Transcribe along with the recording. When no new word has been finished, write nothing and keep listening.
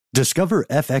Discover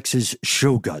FX's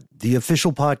Shogun, the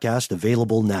official podcast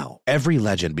available now. Every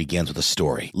legend begins with a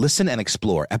story. Listen and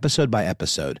explore episode by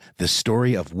episode the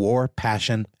story of war,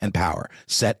 passion, and power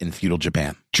set in feudal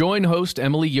Japan. Join host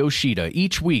Emily Yoshida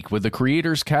each week with the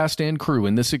creators, cast, and crew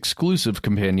in this exclusive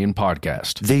companion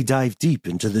podcast. They dive deep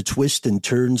into the twists and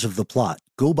turns of the plot,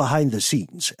 go behind the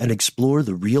scenes, and explore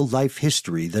the real-life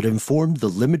history that informed the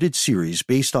limited series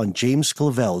based on James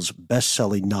Clavell's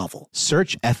best-selling novel.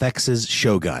 Search FX's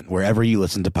Shogun wherever you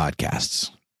listen to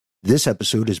podcasts. This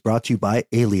episode is brought to you by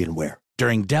Alienware.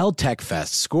 During Dell Tech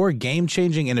Fest, score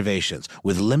game-changing innovations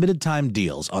with limited-time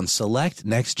deals on select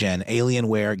next-gen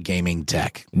Alienware gaming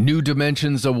tech. New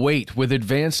dimensions await with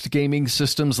advanced gaming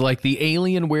systems like the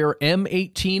Alienware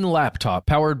M18 laptop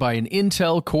powered by an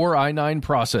Intel Core i9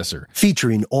 processor.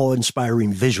 Featuring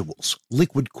awe-inspiring visuals,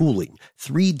 liquid cooling,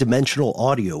 three-dimensional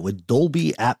audio with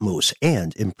Dolby Atmos,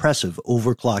 and impressive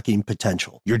overclocking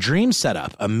potential. Your dream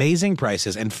setup, amazing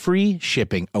prices, and free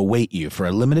shipping await you for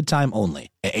a limited time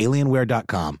only at alienware.com/deals.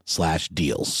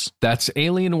 That's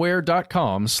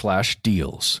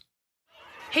alienware.com/deals.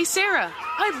 Hey Sarah,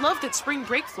 I love that spring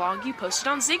break vlog you posted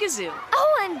on Zigazoo.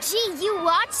 OMG, you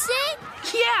watched it?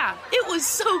 Yeah, it was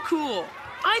so cool.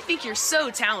 I think you're so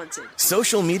talented.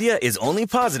 Social media is only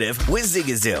positive with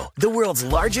Zigazoo, the world's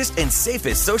largest and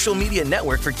safest social media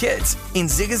network for kids. In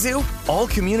Zigazoo, all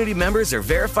community members are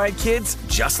verified kids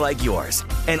just like yours,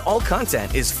 and all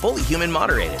content is fully human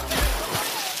moderated.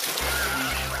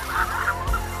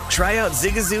 Try out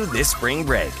Zigazoo this spring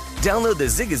break. Download the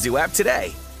Zigazoo app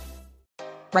today.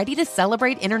 Ready to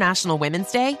celebrate International Women's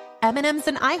Day? M&M's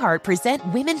and iHeart present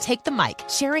Women Take the Mic,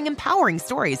 sharing empowering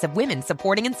stories of women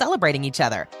supporting and celebrating each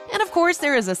other. And of course,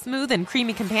 there is a smooth and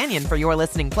creamy companion for your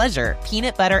listening pleasure,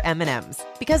 peanut butter M&M's.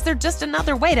 Because they're just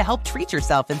another way to help treat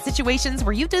yourself in situations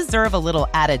where you deserve a little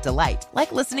added delight,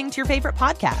 like listening to your favorite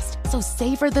podcast. So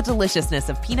savor the deliciousness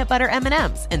of peanut butter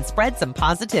M&M's and spread some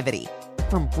positivity.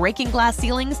 From breaking glass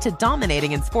ceilings to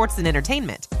dominating in sports and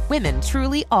entertainment, women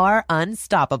truly are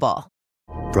unstoppable.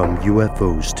 From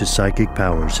UFOs to psychic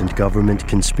powers and government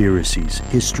conspiracies,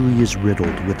 history is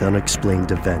riddled with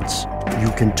unexplained events. You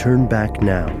can turn back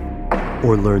now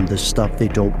or learn the stuff they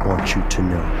don't want you to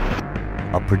know.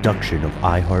 A production of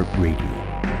iHeartRadio.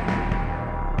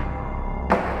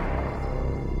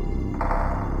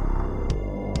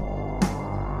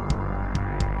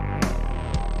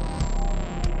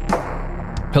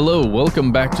 Hello,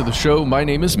 welcome back to the show. My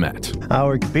name is Matt.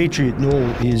 Our compatriot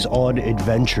Noel is on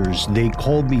adventures. They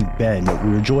call me Ben.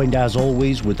 We're joined, as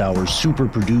always, with our super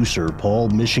producer, Paul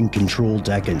Mission Control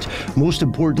Decant. Most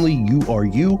importantly, you are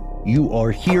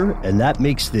here, and that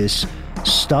makes this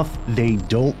stuff they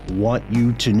don't want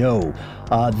you to know.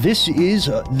 This is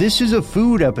a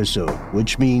food episode,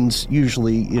 which means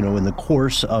usually, in the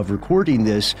course of recording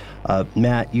this,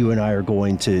 Matt, you and I are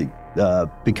going to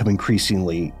become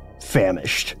increasingly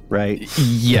famished, right?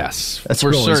 Yes, that's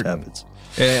what always happens.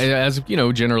 As you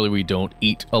know, generally we don't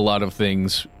eat a lot of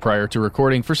things prior to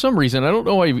recording. For some reason, I don't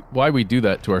know why we do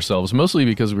that to ourselves. Mostly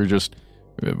because we're just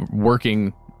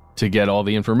working to get all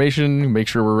the information, make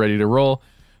sure we're ready to roll.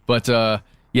 But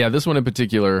this one in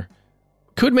particular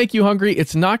could make you hungry.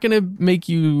 It's not going to make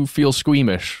you feel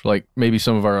squeamish like maybe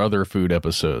some of our other food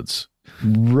episodes.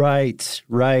 Right.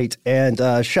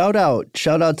 And shout out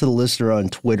to the listener on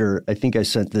Twitter. I think I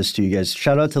sent this to you guys.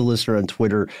 Shout out to the listener on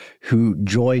Twitter who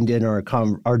joined in our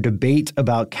debate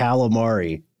about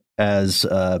calamari as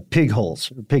pig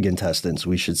holes, pig intestines,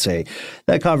 we should say.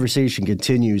 That conversation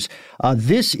continues.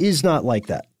 This is not like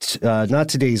that. Not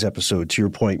today's episode, to your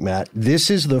point, Matt.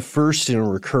 This is the first in a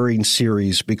recurring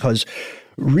series because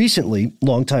recently,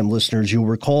 longtime listeners, you'll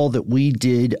recall that we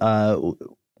did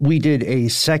a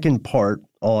second part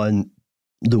on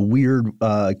the weird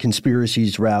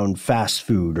conspiracies around fast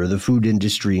food or the food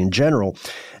industry in general.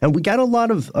 And we got a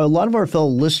lot of our fellow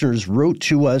listeners wrote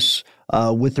to us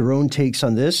with their own takes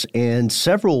on this, and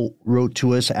several wrote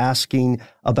to us asking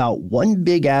about one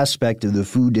big aspect of the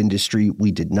food industry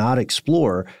we did not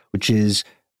explore, which is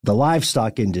the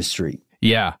livestock industry.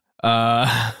 Yeah.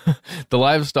 The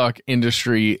livestock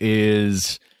industry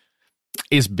is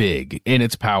big and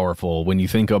it's powerful when you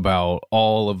think about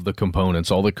all of the components,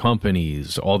 all the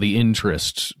companies, all the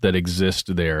interests that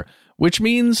exist there, which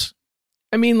means,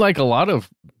 like a lot of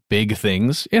big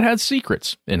things, it has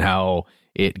secrets in how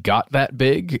it got that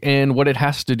big and what it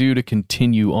has to do to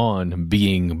continue on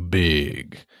being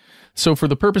big. So for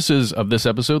the purposes of this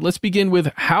episode, let's begin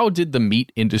with how did the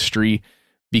meat industry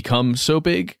become so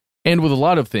big? And with a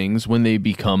lot of things, when they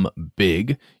become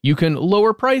big, you can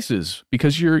lower prices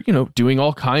because you're, doing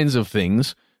all kinds of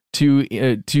things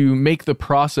to make the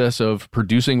process of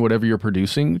producing whatever you're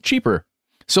producing cheaper.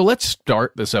 So let's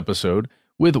start this episode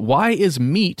with why is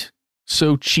meat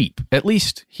so cheap, at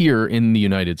least here in the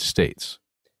United States?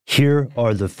 Here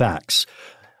are the facts.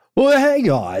 Well, hang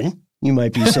on, you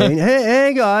might be saying.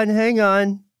 Hey, hang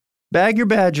on. Bag your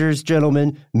badgers,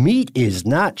 gentlemen. Meat is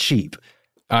not cheap.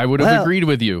 I would have agreed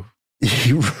with you.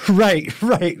 Right.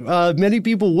 Many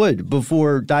people would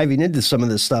before diving into some of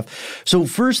this stuff. So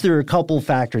first, there are a couple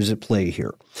factors at play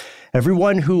here.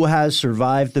 Everyone who has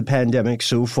survived the pandemic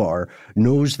so far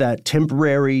knows that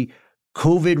temporary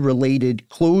COVID-related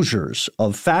closures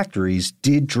of factories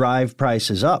did drive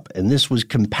prices up. And this was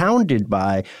compounded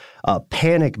by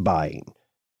panic buying,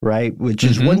 right? Which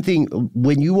is one thing.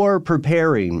 When you are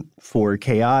preparing for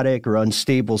chaotic or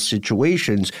unstable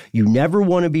situations, you never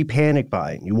want to be panic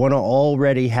buying. You want to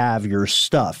already have your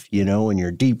stuff, in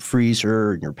your deep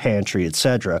freezer, in your pantry,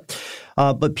 etc.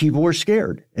 But people were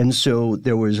scared. And so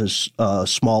there was a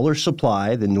smaller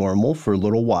supply than normal for a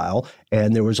little while,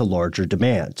 and there was a larger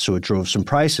demand. So it drove some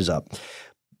prices up.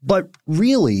 But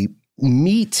really,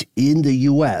 meat in the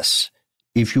U.S.,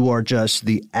 if you are just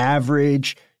the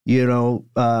average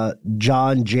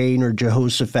John, Jane, or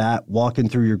Jehoshaphat walking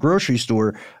through your grocery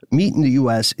store, meat in the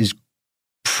U.S. is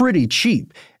pretty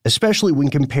cheap, especially when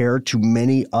compared to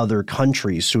many other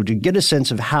countries. So to get a sense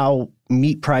of how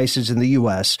meat prices in the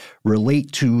U.S.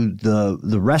 relate to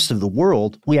the rest of the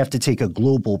world, we have to take a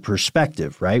global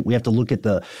perspective, right? We have to look at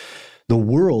the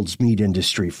world's meat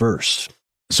industry first.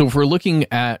 So if we're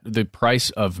looking at the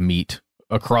price of meat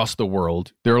across the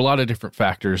world, there are a lot of different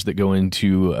factors that go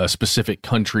into a specific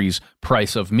country's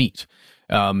price of meat.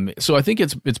 So I think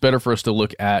it's better for us to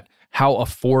look at how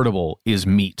affordable is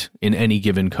meat in any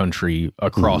given country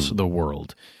across the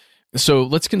world. So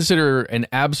let's consider an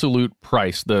absolute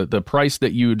price, the price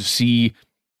that you'd see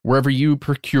wherever you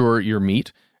procure your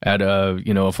meat at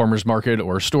a farmer's market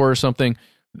or a store or something.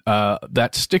 That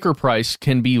sticker price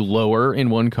can be lower in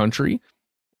one country,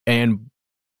 and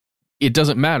it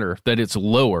doesn't matter that it's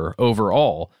lower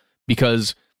overall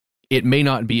because it may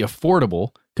not be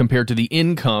affordable compared to the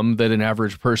income that an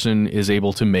average person is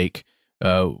able to make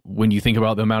when you think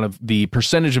about the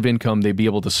percentage of income they'd be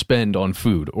able to spend on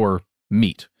food or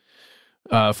meat.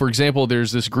 For example,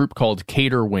 there's this group called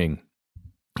Caterwing,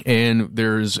 and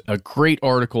there's a great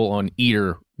article on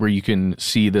Eater where you can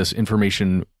see this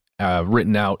information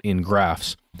written out in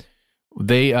graphs.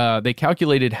 They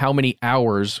calculated how many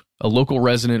hours a local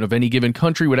resident of any given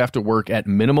country would have to work at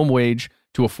minimum wage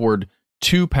to afford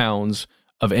 2 pounds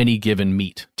of any given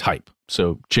meat type.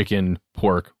 So chicken,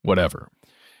 pork, whatever.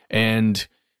 And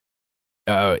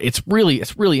it's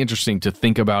really interesting to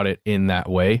think about it in that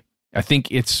way. I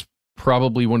think it's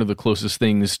probably one of the closest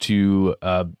things to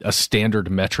a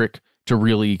standard metric to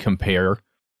really compare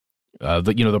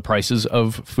the prices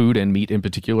of food and meat in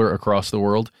particular across the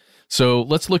world. So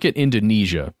let's look at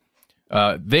Indonesia.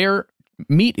 Their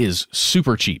meat is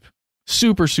super cheap.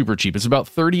 Super cheap. It's about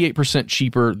 38%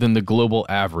 cheaper than the global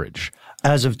average.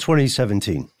 As of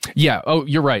 2017. Yeah. Oh,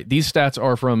 you're right. These stats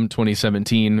are from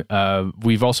 2017.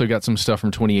 We've also got some stuff from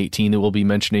 2018 that we'll be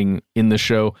mentioning in the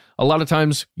show. A lot of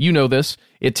times, this,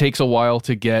 it takes a while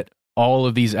to get all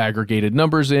of these aggregated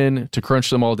numbers in, to crunch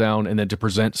them all down, and then to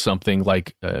present something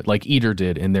like Eater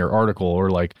did in their article, or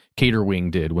like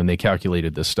Caterwing did when they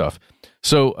calculated this stuff.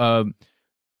 So,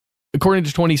 according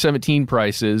to 2017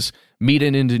 prices, meat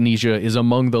in Indonesia is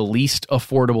among the least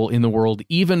affordable in the world,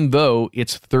 even though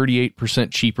it's 38%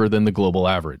 cheaper than the global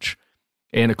average.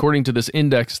 And according to this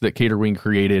index that Caterwing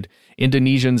created,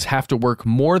 Indonesians have to work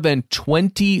more than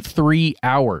 23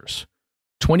 hours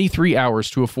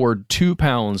to afford 2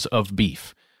 pounds of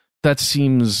beef. That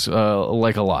seems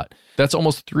like a lot. That's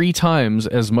almost 3 times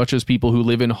as much as people who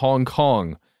live in Hong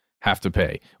Kong have to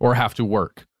pay or have to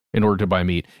work in order to buy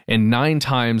meat, and 9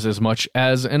 times as much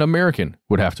as an American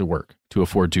would have to work to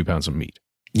afford 2 pounds of meat.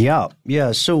 Yeah.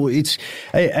 So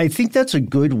I think that's a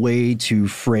good way to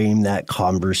frame that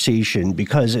conversation,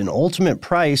 because an ultimate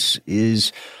price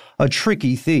is a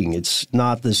tricky thing. It's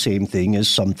not the same thing as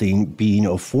something being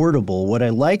affordable. What I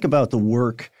like about the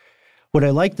work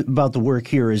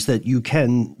here is that you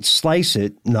can slice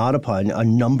it, not upon a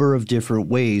number of different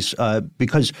ways,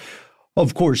 because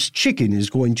of course, chicken is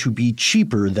going to be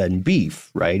cheaper than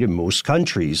beef, right? In most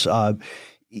countries,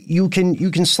 you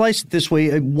can slice it this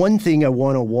way. One thing I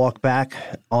want to walk back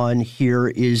on here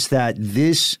is that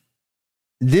this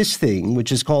thing,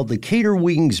 which is called the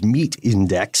Caterwing's Meat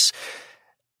Index,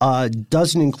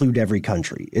 doesn't include every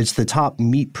country. It's the top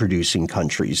meat-producing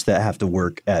countries that have to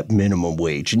work at minimum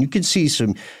wage, and you can see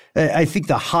some. I think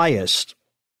the highest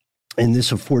in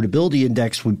this affordability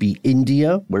index would be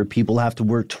India, where people have to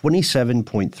work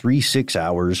 27.36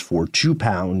 hours for 2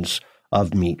 pounds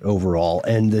of meat overall.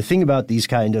 And the thing about these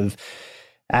kind of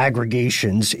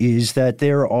aggregations is that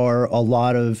there are a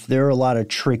lot of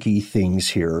tricky things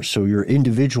here. So your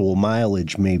individual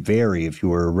mileage may vary if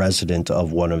you are a resident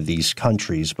of one of these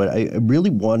countries. But I really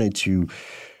wanted to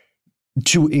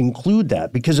include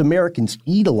that because Americans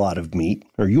eat a lot of meat,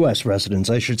 or U.S. residents,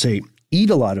 I should say, eat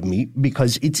a lot of meat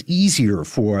because it's easier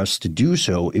for us to do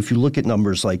so if you look at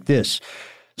numbers like this.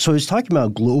 So I was talking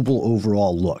about global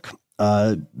overall look.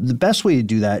 The best way to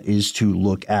do that is to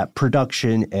look at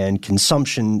production and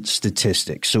consumption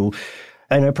statistics. So,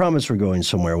 and I promise we're going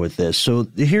somewhere with this. So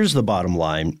here's the bottom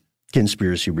line,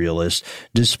 conspiracy realists.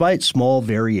 Despite small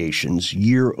variations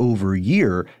year over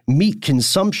year, meat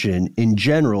consumption in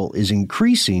general is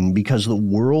increasing because the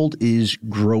world is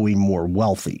growing more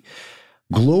wealthy.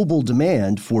 Global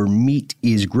demand for meat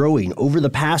is growing. Over the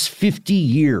past 50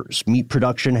 years, meat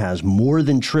production has more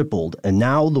than tripled, and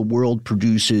now the world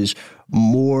produces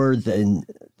more than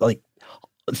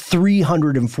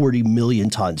 340 million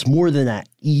tons, more than that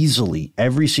easily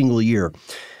every single year.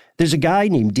 There's a guy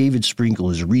named David Sprinkle,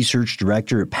 who's a research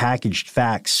director at Packaged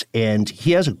Facts, and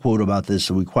he has a quote about this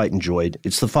that we quite enjoyed.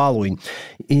 It's the following: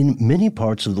 "In many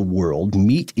parts of the world,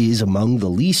 meat is among the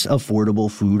least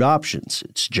affordable food options.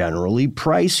 It's generally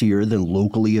pricier than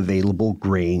locally available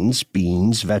grains,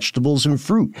 beans, vegetables, and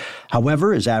fruit.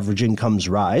 However, as average incomes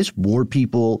rise, more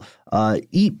people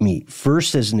eat meat,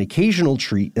 first as an occasional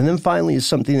treat, and then finally as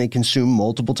something they consume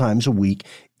multiple times a week,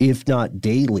 if not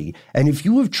daily." And if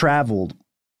you have traveled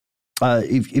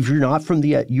if you're not from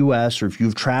the U.S. or if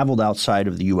you've traveled outside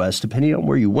of the U.S., depending on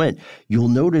where you went, you'll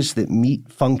notice that meat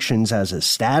functions as a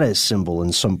status symbol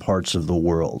in some parts of the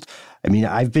world. I mean,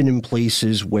 I've been in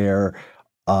places where,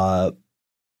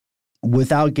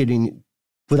 without getting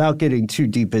too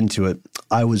deep into it,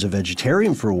 I was a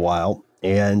vegetarian for a while,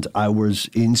 and I was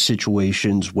in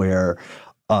situations where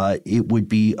it would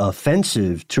be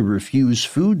offensive to refuse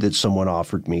food that someone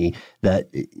offered me that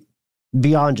 –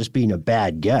 beyond just being a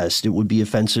bad guest, it would be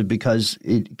offensive because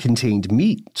it contained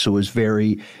meat. So it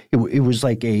was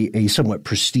like a somewhat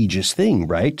prestigious thing,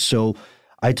 right? So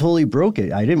I totally broke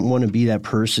it. I didn't want to be that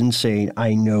person saying,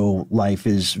 I know life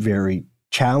is very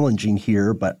challenging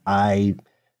here, but I'm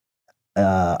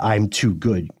too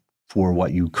good for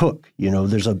what you cook. You know,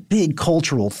 there's a big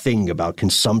cultural thing about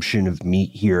consumption of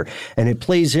meat here, and it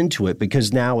plays into it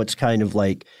because now it's kind of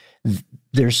like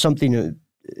there's something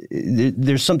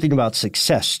about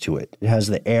success to it. It has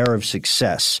the air of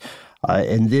success.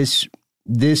 And this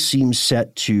seems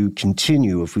set to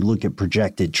continue if we look at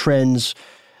projected trends.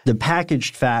 The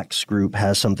Packaged Facts group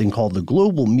has something called the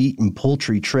Global Meat and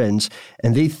Poultry Trends,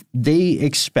 and they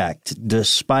expect,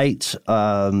 despite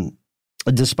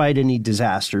any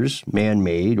disasters,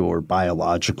 man-made or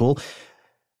biological,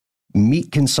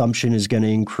 meat consumption is going to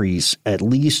increase at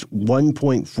least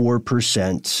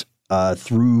 1.4%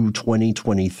 through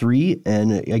 2023.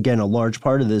 And again, a large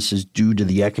part of this is due to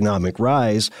the economic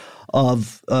rise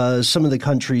of some of the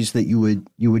countries that you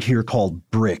would hear called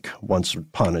BRIC once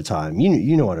upon a time.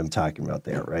 You know what I'm talking about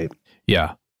there, right?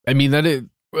 Yeah. I mean,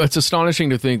 it's astonishing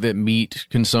to think that meat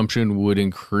consumption would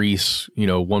increase,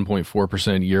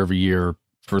 1.4% year over year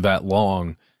for that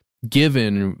long,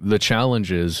 given the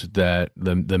challenges that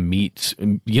the meat,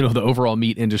 the overall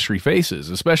meat industry faces,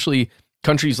 especially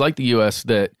countries like the U.S.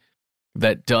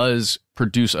 that does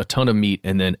produce a ton of meat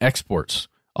and then exports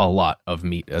a lot of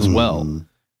meat as well.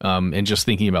 And just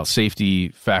thinking about safety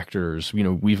factors,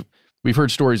 we've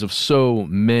heard stories of so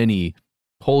many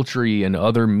poultry and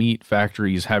other meat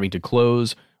factories having to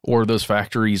close, or those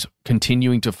factories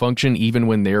continuing to function even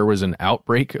when there was an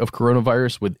outbreak of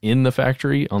coronavirus within the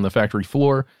factory, on the factory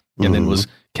floor, and then was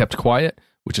kept quiet,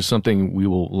 which is something we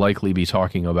will likely be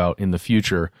talking about in the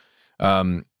future.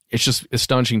 It's just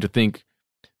astonishing to think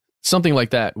something like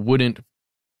that wouldn't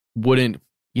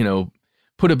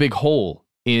put a big hole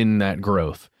in that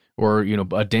growth, or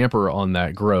a damper on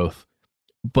that growth.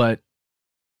 But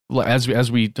as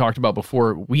we talked about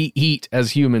before, we eat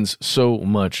as humans so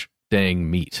much dang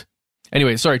meat.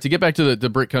 Anyway, sorry, to get back to the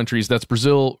BRIC countries, that's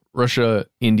Brazil, Russia,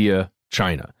 India,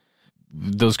 China.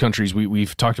 Those countries,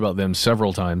 we've talked about them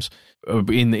several times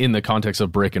in the context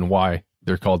of BRIC and why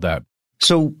they're called that.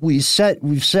 So we've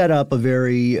set up a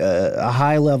very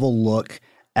high level look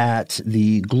at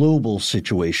the global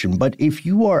situation. But if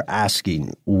you are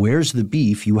asking, where's the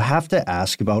beef, you have to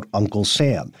ask about Uncle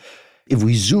Sam. If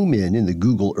we zoom in the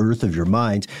Google Earth of your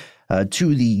mind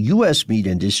to the U.S. meat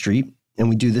industry, and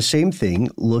we do the same thing,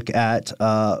 look at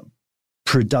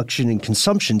production and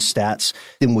consumption stats,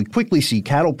 then we quickly see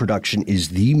cattle production is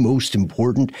the most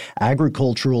important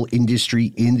agricultural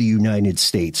industry in the United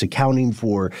States, accounting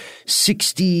for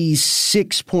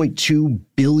 $66.2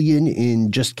 billion in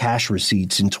just cash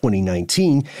receipts in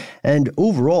 2019. And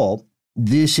overall,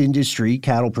 this industry,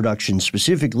 cattle production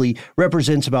specifically,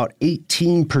 represents about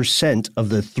 18% of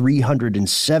the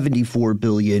 $374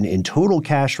 billion in total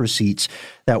cash receipts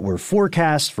that were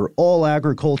forecast for all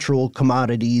agricultural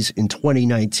commodities in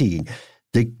 2019.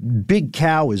 The big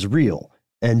cow is real,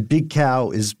 and big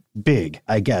cow is big,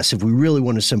 I guess, if we really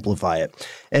want to simplify it.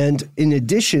 And in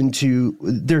addition to,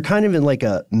 they're kind of in like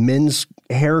a men's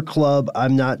hair club.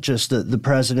 I'm not just the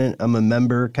president, I'm a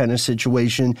member kind of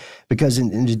situation, because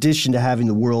in addition to having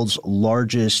the world's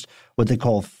largest, what they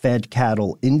call fed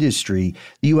cattle industry,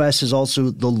 the U.S. is also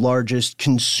the largest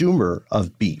consumer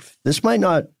of beef. This might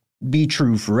not be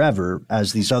true forever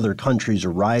as these other countries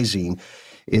are rising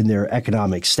in their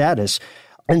economic status.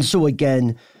 And so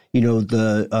again, you know,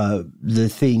 the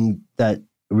thing that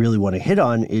I really want to hit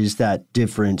on is that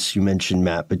difference you mentioned,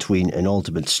 Matt, between an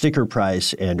ultimate sticker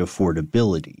price and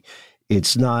affordability.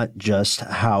 It's not just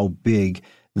how big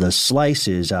the slice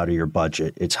is out of your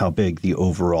budget. It's how big the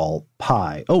overall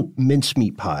pie,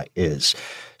 mincemeat pie is.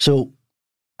 So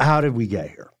how did we get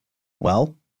here?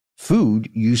 Well, food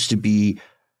used to be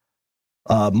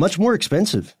much more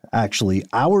expensive, actually.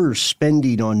 Our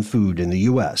spending on food in the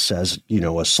U.S., as you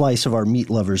know, a slice of our meat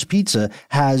lovers pizza,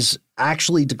 has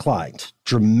actually declined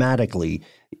dramatically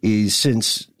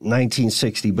since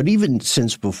 1960. But even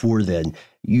since before then,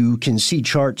 you can see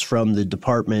charts from the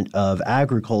Department of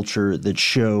Agriculture that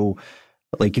show,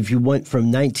 like, if you went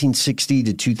from 1960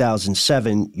 to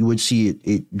 2007, you would see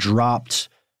it dropped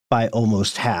by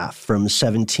almost half, from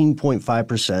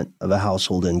 17.5% of a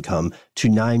household income to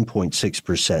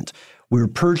 9.6%. We're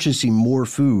purchasing more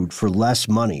food for less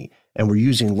money, and we're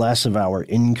using less of our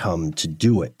income to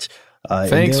do it.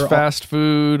 Thanks, fast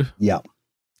food. Yeah.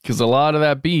 Because a lot of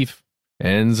that beef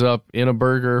ends up in a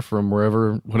burger from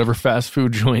whatever fast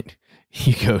food joint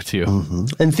you go to. Mm-hmm.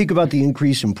 And think about the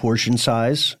increase in portion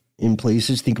size in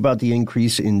places. Think about the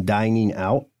increase in dining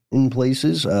out in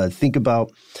places. Think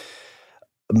about...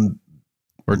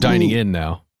 We're dining in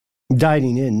now.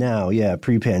 Dining in now, yeah,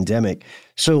 pre-pandemic.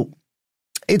 So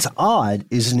it's odd,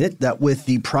 isn't it, that with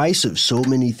the price of so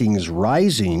many things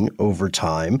rising over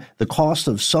time, the cost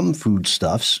of some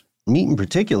foodstuffs, meat in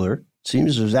particular,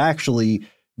 seems to have actually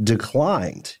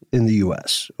declined in the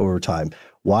U.S. over time.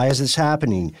 Why is this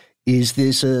happening? Is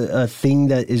this a thing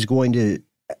that is going to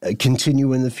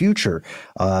continue in the future?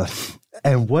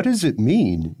 And what does it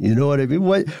mean? You know what I mean?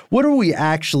 What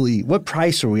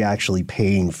price are we actually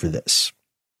paying for this?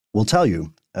 We'll tell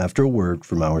you after a word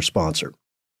from our sponsor.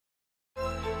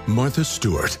 Martha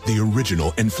Stewart, the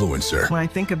original influencer. When I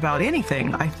think about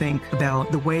anything, I think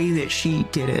about the way that she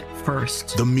did it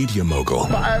first. The media mogul.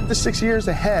 5 to 6 years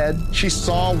ahead, she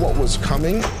saw what was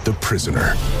coming. The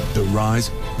prisoner. The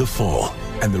rise, the fall,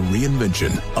 and the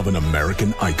reinvention of an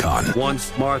American icon.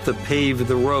 Once Martha paved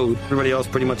the road, everybody else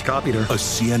pretty much copied her. A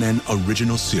CNN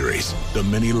original series, The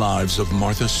Many Lives of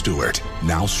Martha Stewart,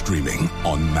 now streaming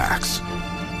on Max.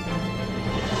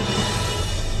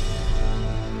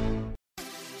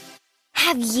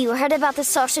 Have you heard about the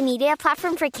social media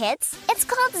platform for kids? It's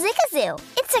called Zigazoo.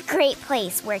 It's a great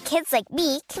place where kids like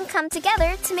me can come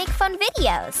together to make fun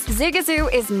videos. Zigazoo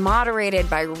is moderated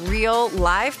by real,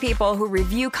 live people who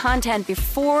review content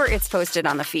before it's posted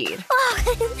on the feed. Oh,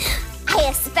 I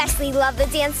especially love the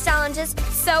dance challenges.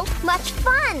 So much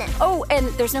fun. Oh, and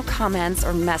there's no comments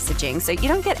or messaging, so you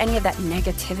don't get any of that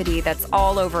negativity that's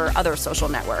all over other social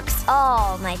networks.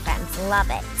 All my friends love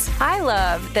it. I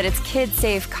love that it's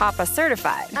KidSafe COPPA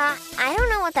certified. I don't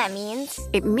know what that means.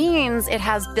 It means it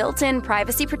has built-in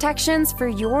privacy protections for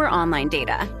your online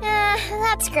data.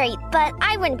 That's great, but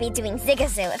I wouldn't be doing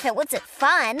Zigazoo if it wasn't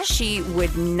fun. She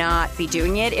would not be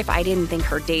doing it if I didn't think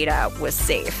her data was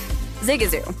safe.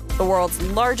 Zigazoo, the world's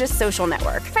largest social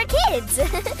network. For kids!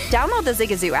 Download the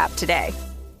Zigazoo app today.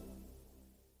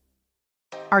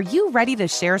 Are you ready to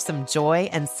share some joy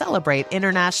and celebrate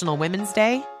International Women's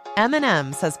Day?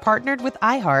 M&M's has partnered with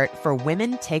iHeart for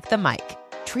Women Take the Mic,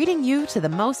 treating you to the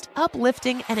most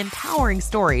uplifting and empowering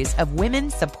stories of women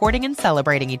supporting and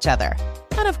celebrating each other.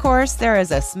 And of course, there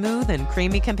is a smooth and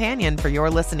creamy companion for your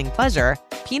listening pleasure,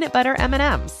 peanut butter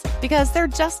M&Ms, because they're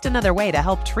just another way to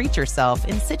help treat yourself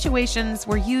in situations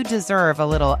where you deserve a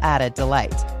little added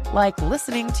delight, like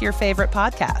listening to your favorite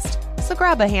podcast. So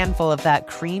grab a handful of that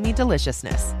creamy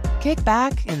deliciousness Kick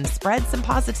back and spread some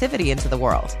positivity into the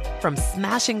world. From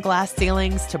smashing glass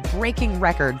ceilings to breaking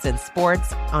records in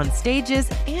sports, on stages,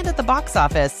 and at the box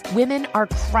office, women are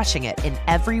crushing it in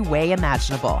every way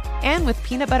imaginable. And with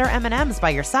peanut butter M&Ms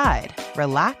by your side,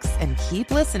 relax and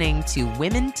keep listening to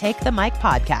Women Take the Mic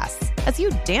podcasts as you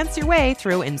dance your way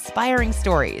through inspiring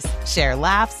stories, share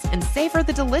laughs, and savor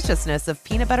the deliciousness of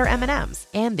peanut butter M&Ms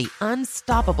and the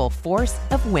unstoppable force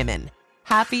of women.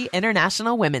 Happy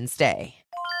International Women's Day.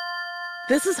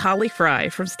 This is Holly Fry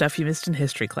from Stuff You Missed in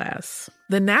History class.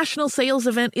 The national sales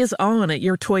event is on at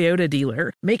your Toyota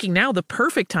dealer, making now the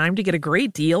perfect time to get a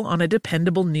great deal on a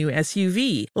dependable new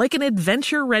SUV, like an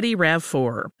adventure-ready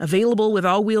RAV4. Available with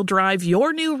all-wheel drive,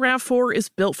 your new RAV4 is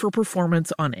built for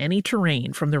performance on any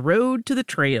terrain, from the road to the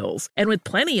trails. And with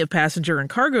plenty of passenger and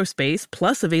cargo space,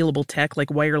 plus available tech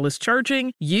like wireless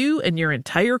charging, you and your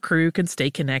entire crew can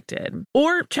stay connected.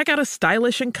 Or check out a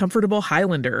stylish and comfortable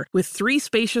Highlander with 3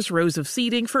 spacious rows of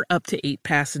seating for up to 8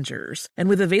 passengers. And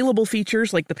with available features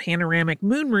like the panoramic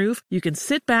moonroof, you can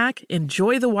sit back,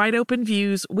 enjoy the wide open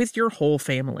views with your whole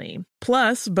family.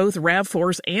 Plus, both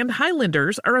RAV4s and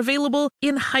Highlanders are available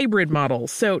in hybrid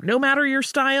models, so no matter your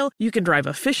style, you can drive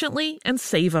efficiently and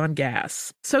save on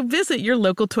gas. So visit your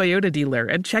local Toyota dealer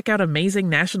and check out amazing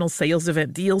national sales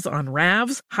event deals on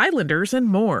RAVs, Highlanders, and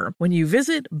more when you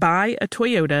visit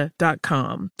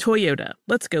buyatoyota.com. Toyota,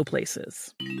 let's go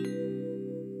places.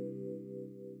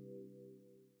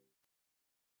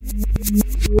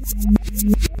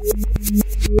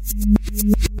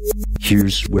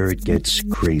 Here's where it gets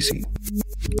crazy.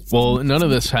 Well, none of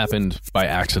this happened by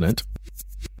accident.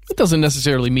 It doesn't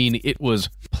necessarily mean it was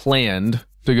planned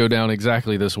to go down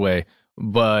exactly this way,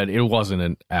 but it wasn't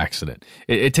an accident.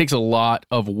 It takes a lot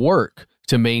of work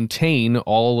to maintain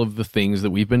all of the things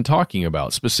that we've been talking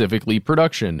about, specifically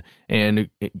production and,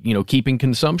 keeping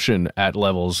consumption at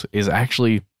levels is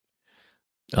actually,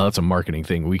 that's a marketing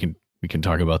thing. We can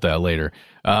talk about that later.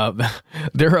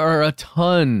 There are a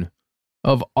ton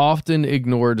of often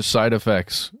ignored side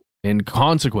effects and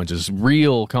consequences,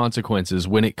 real consequences,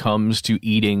 when it comes to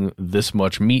eating this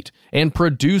much meat and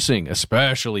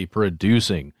especially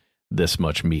producing this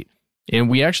much meat. And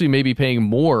we actually may be paying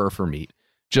more for meat,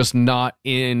 just not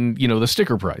in, the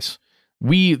sticker price.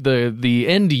 The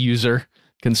end user,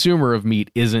 consumer of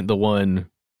meat, isn't the one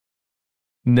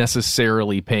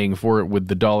necessarily paying for it with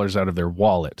the dollars out of their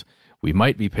wallet. We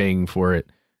might be paying for it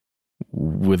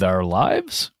with our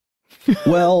lives.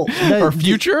 Well, our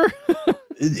future.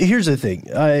 Here's the thing.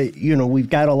 We've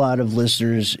got a lot of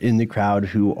listeners in the crowd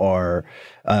who are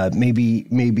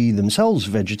maybe themselves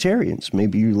vegetarians.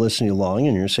 Maybe you're listening along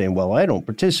and you're saying, well, I don't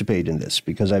participate in this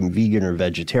because I'm vegan or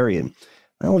vegetarian.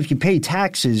 Well, if you pay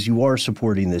taxes, you are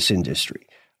supporting this industry.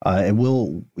 And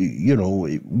we'll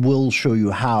show you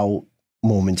how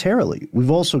momentarily.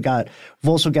 We've also got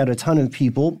a ton of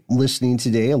people listening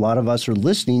today. A lot of us are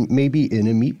listening maybe in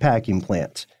a meatpacking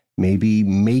plant, maybe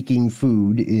making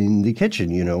food in the kitchen,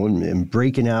 and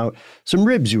breaking out some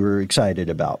ribs you were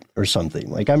excited about or something.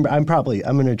 Like I'm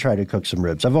going to try to cook some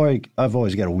ribs. I've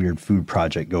always got a weird food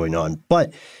project going on,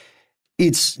 but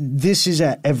this is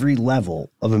at every level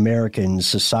of American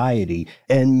society.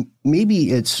 And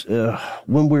maybe it's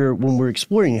when we're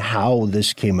exploring how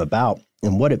this came about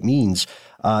and what it means,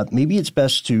 maybe it's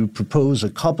best to propose a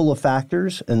couple of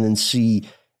factors and then see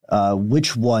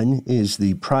which one is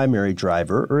the primary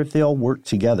driver or if they all work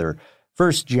together.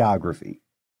 First, geography.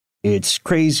 It's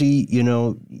crazy, you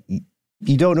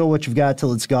don't know what you've got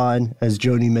till it's gone, as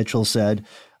Joni Mitchell said.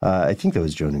 I think that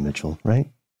was Joni Mitchell, right?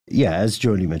 Yeah, as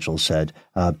Joni Mitchell said.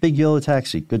 Big Yellow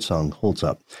Taxi, good song, holds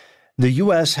up. The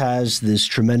U.S. has this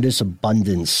tremendous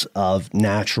abundance of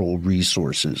natural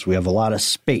resources. We have a lot of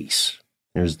space.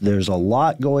 There's a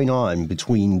lot going on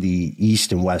between the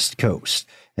East and West Coast.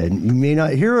 And you may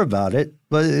not hear about it,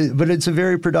 but it's a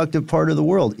very productive part of the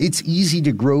world. It's easy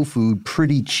to grow food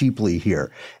pretty cheaply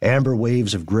here. Amber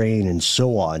waves of grain and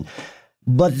so on.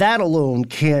 But that alone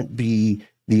can't be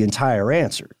the entire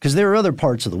answer, because there are other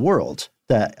parts of the world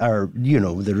that are,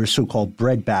 that are so-called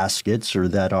bread baskets or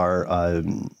that are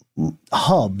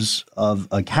hubs of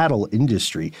a cattle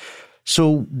industry.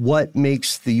 So what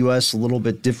makes the U.S. a little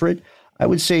bit different? I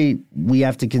would say we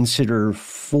have to consider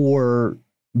 4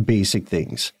 basic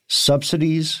things: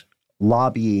 subsidies,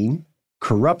 lobbying,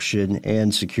 corruption,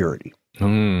 and security.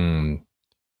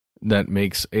 That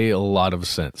makes a lot of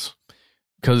sense,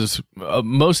 because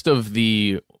most of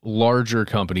the larger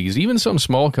companies, even some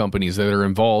small companies that are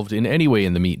involved in any way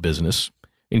in the meat business,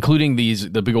 including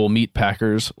the big old meat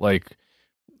packers, like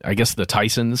I guess the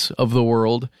Tysons of the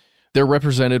world, they're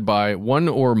represented by one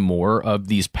or more of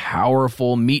these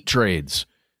powerful meat trades.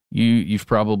 You've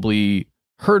probably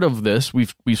heard of this,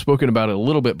 we've spoken about it a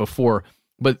little bit before,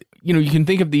 but you can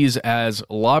think of these as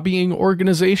lobbying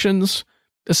organizations,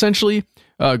 essentially,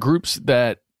 groups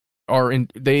that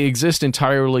they exist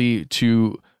entirely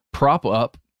to prop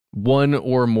up one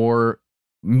or more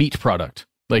meat product,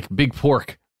 like big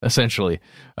pork, essentially.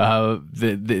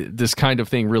 This kind of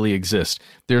thing really exists.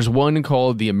 There's one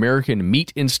called the American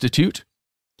Meat Institute,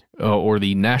 or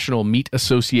the National Meat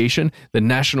Association, the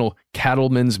National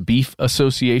Cattlemen's Beef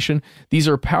Association. These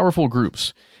are powerful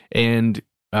groups, and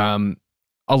a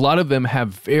lot of them have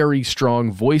very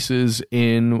strong voices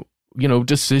in,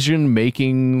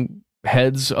 decision-making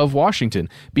heads of Washington,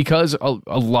 because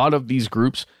a lot of these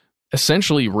groups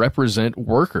essentially represent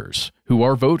workers who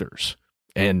are voters,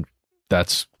 and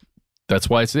that's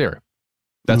why it's there.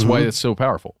 That's why it's so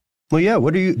powerful. Well, yeah.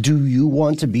 Do you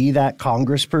want to be that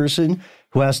congressperson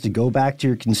who has to go back to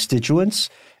your constituents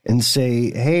and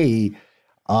say, hey,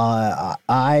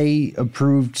 I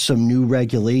approved some new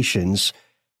regulations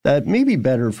that may be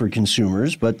better for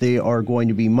consumers, but they are going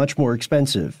to be much more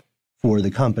expensive for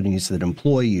the companies that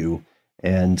employ you,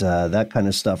 and that kind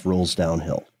of stuff rolls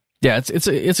downhill. Yeah,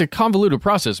 it's a convoluted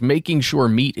process, making sure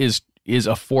meat is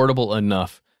affordable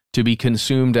enough to be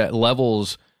consumed at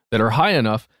levels that are high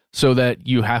enough so that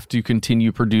you have to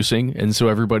continue producing, and so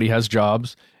everybody has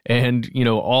jobs, and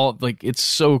it's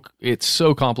so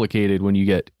complicated when you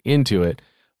get into it.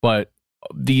 But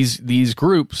these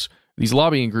groups, these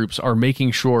lobbying groups, are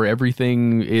making sure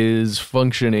everything is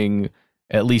functioning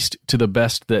at least to the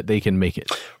best that they can make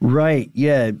it. Right.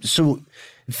 Yeah. So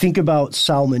think about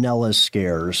salmonella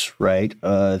scares, right?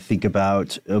 Think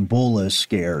about Ebola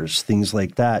scares, things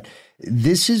like that.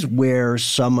 This is where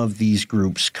some of these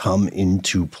groups come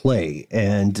into play,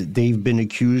 and they've been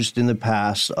accused in the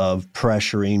past of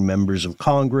pressuring members of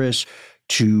Congress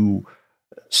to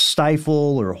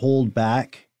stifle or hold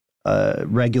back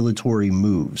regulatory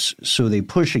moves. So they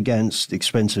push against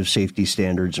expensive safety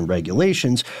standards and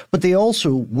regulations, but they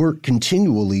also work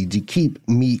continually to keep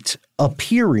meat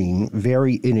appearing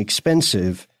very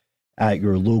inexpensive at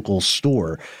your local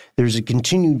store. There's a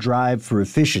continued drive for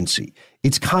efficiency.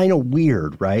 It's kind of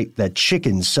weird, right, that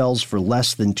chicken sells for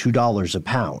less than $2 a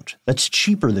pound. That's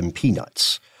cheaper than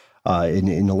peanuts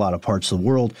in a lot of parts of the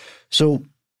world. So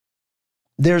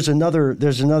there's another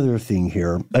thing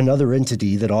here, another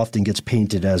entity that often gets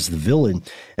painted as the villain,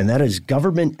 and that is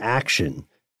government action.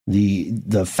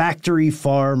 The factory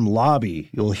farm lobby,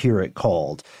 you'll hear it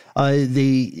called.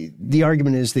 The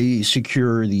argument is they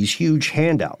secure these huge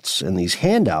handouts, and these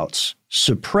handouts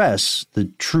suppress the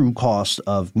true cost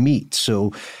of meat.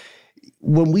 So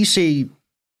when we say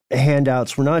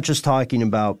handouts, we're not just talking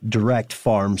about direct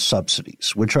farm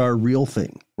subsidies, which are a real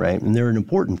thing, right? And they're an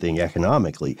important thing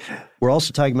economically. We're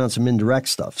also talking about some indirect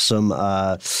stuff, some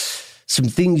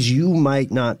things you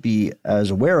might not be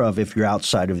as aware of if you're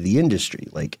outside of the industry.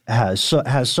 Like, has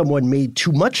someone made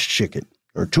too much chicken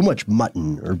or too much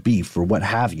mutton or beef or what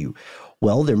have you?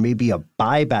 Well, there may be a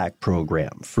buyback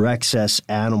program for excess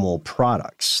animal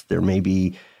products. There may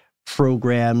be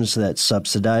programs that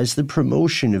subsidize the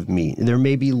promotion of meat. There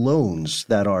may be loans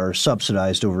that are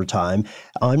subsidized over time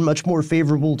on much more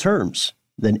favorable terms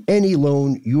than any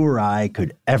loan you or I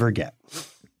could ever get.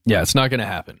 Yeah, it's not going to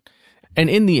happen. And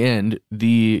in the end,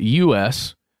 the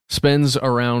U.S. spends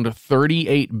around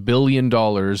 $38 billion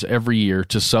every year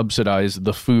to subsidize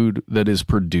the food that is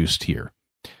produced here.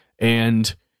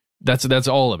 And that's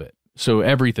all of it. So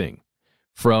everything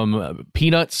from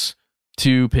peanuts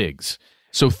to pigs.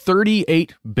 So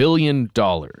 $38 billion.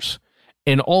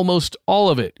 And almost all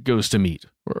of it goes to meat,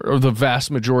 or the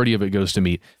vast majority of it goes to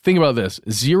meat. Think about this.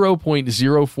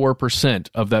 0.04%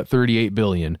 of that $38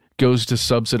 billion goes to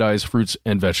subsidize fruits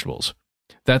and vegetables.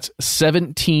 That's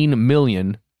 17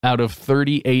 million out of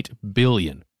 38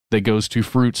 billion that goes to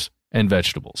fruits and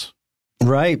vegetables.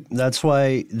 Right. That's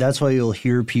why you'll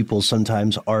hear people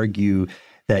sometimes argue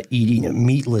that eating a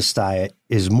meatless diet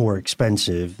is more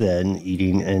expensive than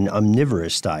eating an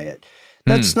omnivorous diet.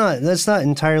 That's not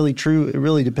entirely true. It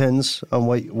really depends on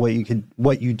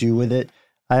what you do with it.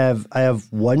 I have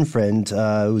one friend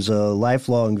who's a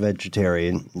lifelong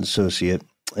vegetarian associate,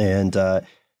 and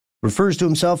refers to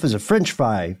himself as a French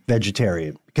fry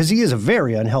vegetarian because he is a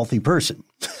very unhealthy person.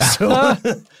 So,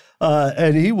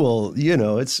 and he will,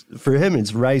 it's for him,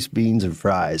 it's rice, beans, and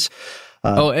fries.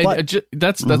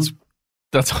 That's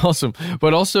awesome.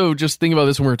 But also, just think about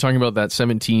this when we're talking about that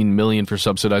 17 million for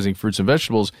subsidizing fruits and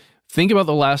vegetables. Think about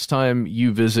the last time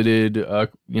you visited,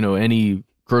 any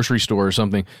grocery store or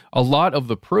something. A lot of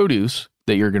the produce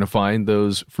that you're going to find,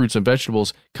 those fruits and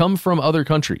vegetables, come from other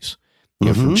countries. You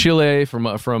know, from Chile,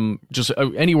 from just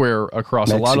anywhere across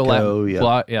Mexico, a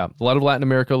lot of Latin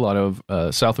America, a lot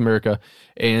of South America,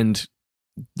 and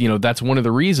that's one of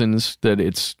the reasons that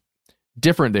it's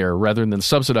different there rather than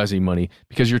subsidizing money,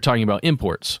 because you're talking about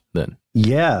imports then.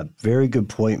 Yeah, very good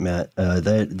point, Matt.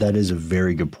 That is a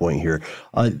very good point here.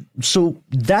 So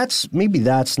that's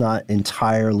not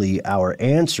entirely our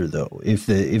answer, though. If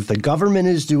the government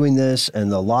is doing this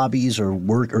and the lobbies or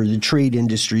the trade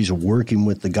industries are working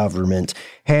with the government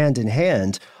hand in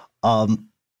hand,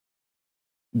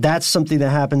 that's something that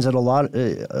happens at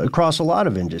across a lot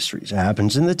of industries. It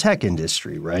happens in the tech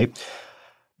industry, right?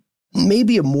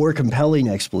 Maybe a more compelling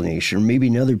explanation, maybe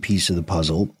another piece of the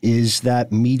puzzle, is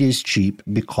that meat is cheap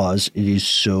because it is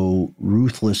so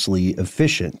ruthlessly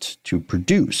efficient to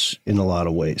produce in a lot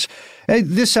of ways. And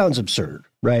this sounds absurd,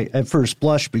 right, at first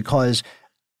blush, because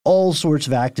all sorts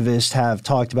of activists have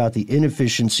talked about the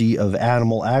inefficiency of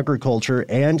animal agriculture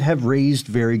and have raised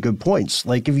very good points.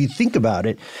 Like, if you think about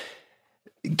it,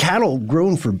 cattle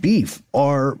grown for beef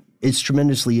it's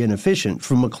tremendously inefficient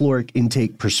from a caloric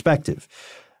intake perspective.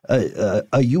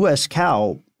 A U.S.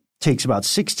 cow takes about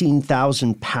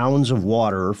 16,000 pounds of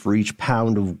water for each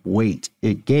pound of weight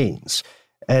it gains.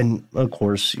 And, of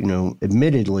course,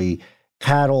 admittedly,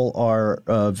 cattle are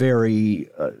a very,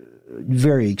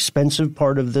 very expensive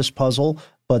part of this puzzle,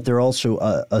 but they're also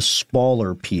a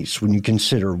smaller piece when you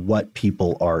consider what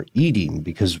people are eating,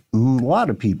 because a lot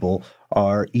of people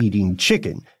are eating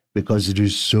chicken because it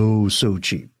is so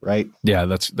cheap, right? Yeah,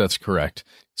 that's correct.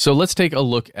 So let's take a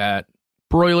look at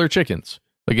broiler chickens.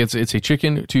 Like, it's a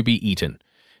chicken to be eaten.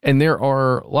 And there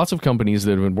are lots of companies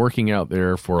that have been working out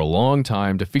there for a long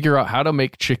time to figure out how to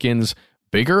make chickens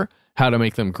bigger, how to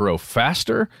make them grow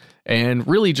faster, and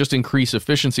really just increase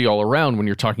efficiency all around when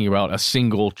you're talking about a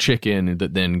single chicken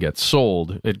that then gets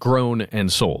grown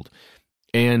and sold.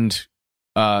 And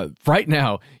right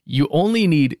now, you only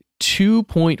need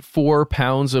 2.4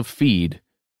 pounds of feed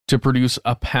to produce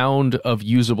a pound of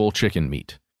usable chicken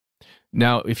meat.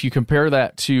 Now, if you compare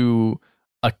that to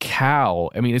a cow,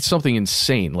 I mean, it's something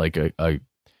insane, like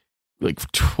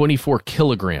 24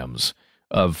 kilograms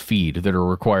of feed that are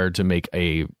required to make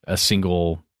a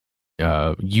single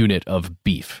unit of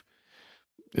beef.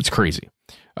 It's crazy.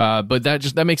 But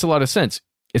that makes a lot of sense.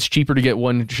 It's cheaper to get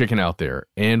one chicken out there.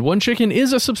 And one chicken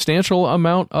is a substantial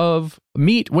amount of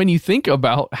meat when you think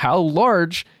about how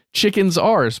large chickens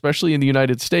are, especially in the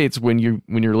United States when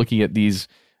you're looking at these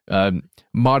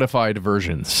modified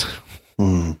versions.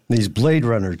 These Blade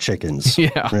Runner chickens.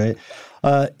 Yeah. Right?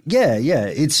 Yeah.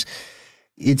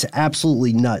 It's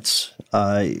absolutely nuts.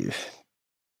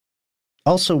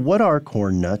 Also, what are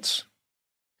corn nuts?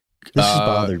 This has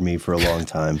bothered me for a long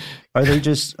time. Are they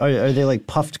are they like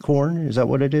puffed corn? Is that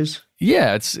what it is?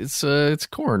 Yeah, it's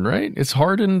corn, right? It's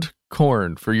hardened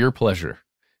corn for your pleasure.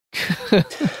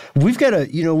 We've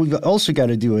also got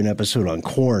to do an episode on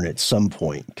corn at some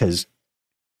point, because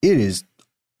it is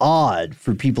odd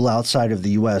for people outside of the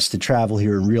U.S. to travel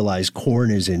here and realize corn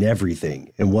is in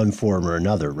everything in one form or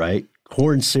another, right?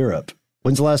 Corn syrup.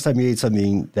 When's the last time you ate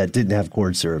something that didn't have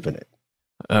corn syrup in it?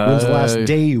 When's the last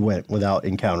day you went without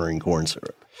encountering corn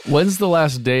syrup? When's the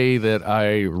last day that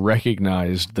I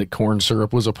recognized that corn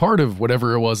syrup was a part of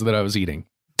whatever it was that I was eating?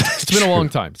 It's been a long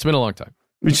time.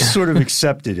 We just sort of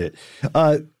accepted it.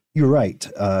 You're right.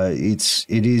 It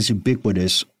is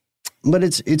ubiquitous, but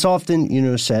it's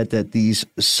often said that these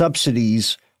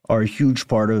subsidies are a huge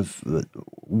part of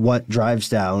what drives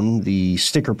down the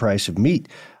sticker price of meat.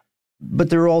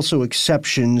 But there are also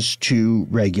exceptions to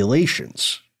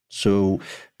regulations. So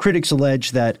critics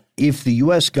allege that if the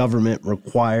U.S. government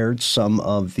required some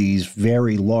of these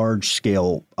very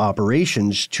large-scale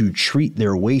operations to treat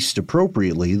their waste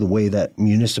appropriately, the way that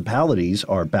municipalities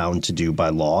are bound to do by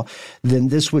law, then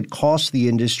this would cost the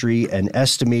industry an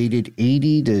estimated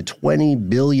 $80 to $20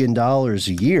 billion a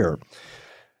year.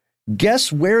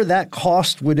 Guess where that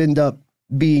cost would end up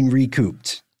being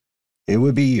recouped? It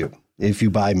would be you. If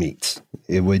you buy meat,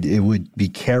 it would be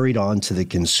carried on to the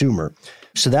consumer.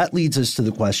 So that leads us to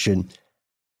the question,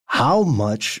 how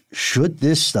much should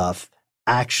this stuff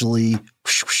actually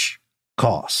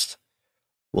cost?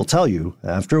 We'll tell you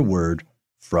after a word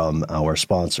from our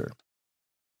sponsor.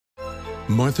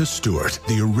 Martha Stewart,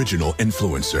 the original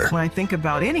influencer. When I think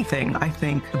about anything, I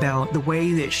think about the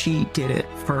way that she did it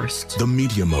first. The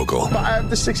media mogul. 5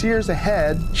 to 6 years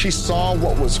ahead, she saw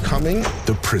what was coming.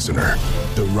 The prisoner.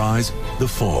 The rise, the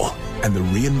fall, and the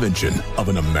reinvention of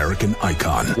an American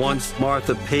icon. Once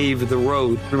Martha paved the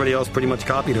road, everybody else pretty much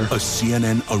copied her. A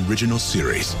CNN original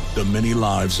series, The Many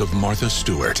Lives of Martha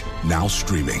Stewart, now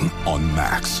streaming on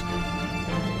Max.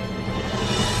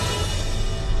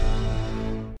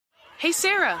 Hey, Hey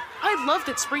Sarah, I love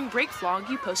that spring break vlog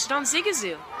you posted on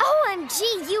Zigazoo.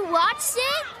 OMG, you watched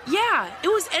it? Yeah, it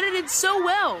was edited so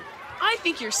well. I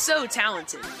think you're so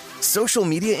talented. Social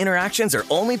media interactions are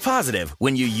only positive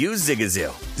when you use Zigazoo.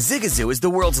 Zigazoo is the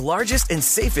world's largest and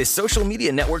safest social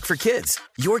media network for kids.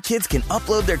 Your kids can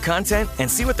upload their content and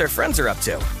see what their friends are up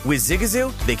to. With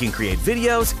Zigazoo, they can create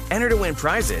videos, enter to win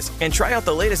prizes, and try out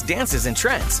the latest dances and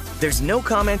trends. There's no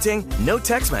commenting, no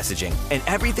text messaging, and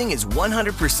everything is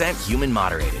 100% human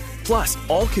moderated. Plus,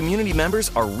 all community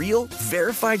members are real,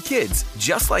 verified kids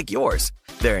just like yours.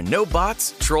 There are no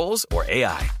bots, trolls, or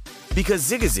AI. Because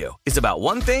Zigazoo is about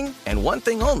one thing and one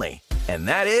thing only, and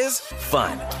that is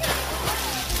fun.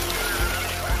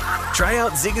 Try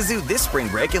out Zigazoo this spring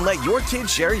break and let your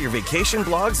kids share your vacation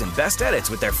blogs and best edits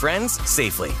with their friends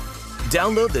safely.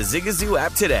 Download the Zigazoo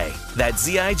app today. That's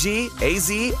Zigazoo.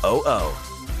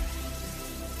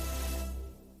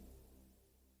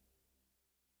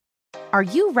 Are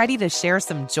you ready to share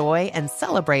some joy and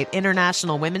celebrate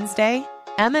International Women's Day?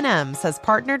 M&M's has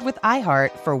partnered with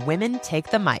iHeart for Women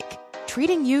Take the Mic,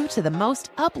 treating you to the most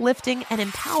uplifting and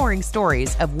empowering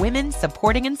stories of women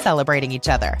supporting and celebrating each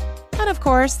other. And of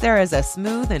course, there is a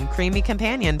smooth and creamy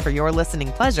companion for your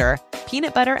listening pleasure,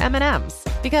 peanut butter M&M's,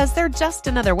 because they're just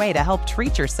another way to help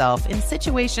treat yourself in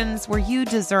situations where you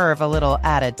deserve a little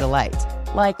added delight,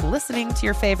 like listening to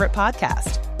your favorite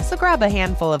podcast. So grab a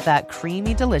handful of that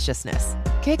creamy deliciousness.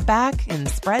 Kick back and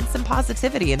spread some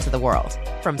positivity into the world.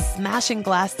 From smashing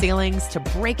glass ceilings to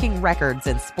breaking records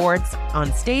in sports,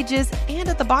 on stages, and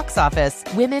at the box office,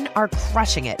 women are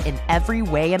crushing it in every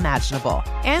way imaginable.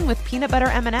 And with peanut butter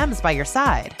M&M's by your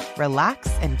side, relax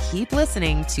and keep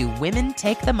listening to Women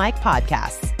Take the Mic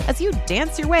podcasts as you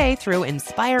dance your way through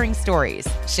inspiring stories,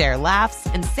 share laughs,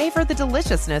 and savor the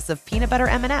deliciousness of peanut butter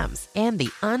M&M's and the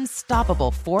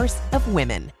unstoppable force of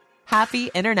women.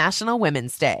 Happy International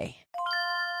Women's Day.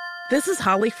 This is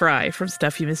Holly Fry from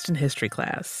Stuff You Missed in History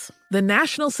class. The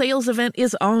national sales event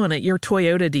is on at your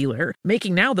Toyota dealer,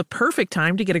 making now the perfect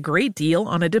time to get a great deal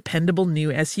on a dependable new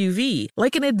SUV,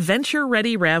 like an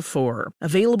adventure-ready RAV4.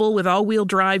 Available with all-wheel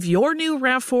drive, your new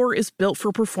RAV4 is built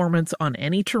for performance on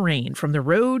any terrain, from the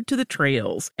road to the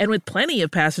trails. And with plenty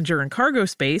of passenger and cargo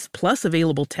space, plus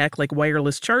available tech like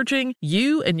wireless charging,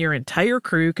 you and your entire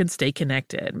crew can stay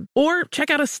connected. Or check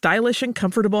out a stylish and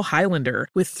comfortable Highlander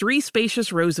with 3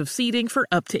 spacious rows of seating for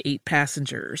up to 8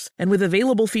 passengers. And with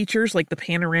available features like the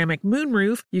panoramic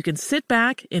moonroof, you can sit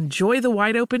back, enjoy the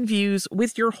wide open views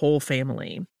with your whole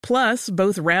family. Plus,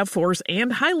 both RAV4s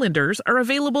and Highlanders are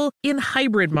available in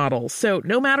hybrid models, so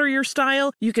no matter your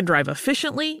style, you can drive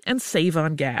efficiently and save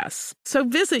on gas. So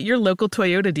visit your local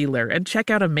Toyota dealer and check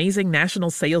out amazing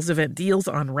national sales event deals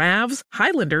on RAVs,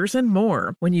 Highlanders, and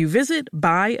more when you visit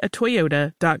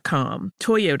buyatoyota.com.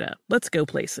 Toyota, let's go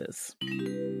places.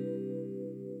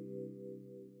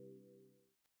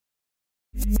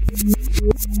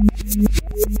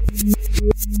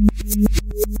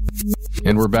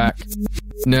 And we're back.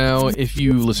 Now, if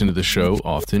you listen to the show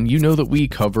often, you know that we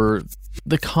cover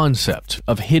the concept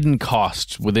of hidden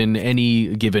costs within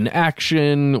any given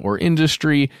action or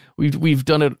industry. We've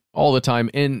done it all the time,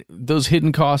 and those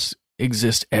hidden costs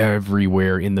exist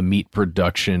everywhere in the meat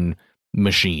production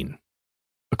machine.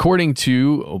 According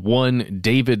to one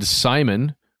David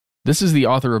Simon, this is the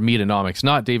author of Meatonomics,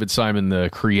 not David Simon, the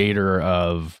creator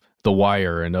of The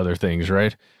Wire and other things,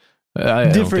 right?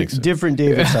 Different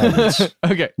David Simons.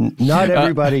 Okay. Not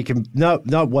everybody can, not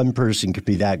one person can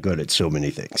be that good at so many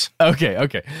things.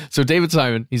 Okay. So David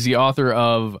Simon, he's the author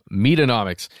of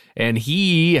Meatonomics, and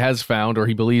he has found, or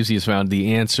he believes he's found,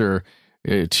 the answer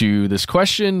to this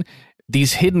question.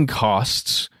 These hidden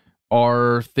costs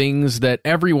are things that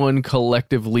everyone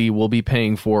collectively will be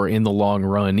paying for in the long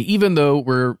run, even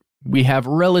though we have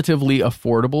relatively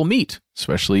affordable meat,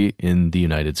 especially in the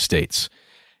United States.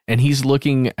 And he's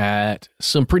looking at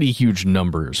some pretty huge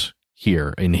numbers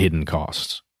here in hidden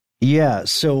costs. Yeah,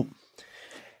 so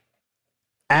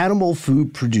animal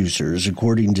food producers,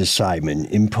 according to Simon,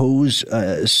 impose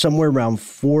somewhere around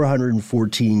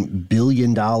 $414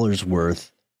 billion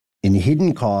worth in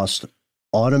hidden cost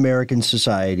on American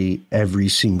society every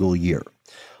single year.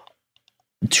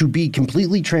 To be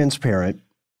completely transparent,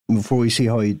 before we see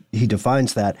how he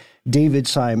defines that, David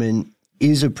Simon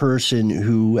is a person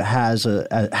who has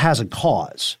a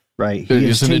cause, right? He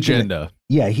has an agenda.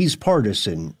 He's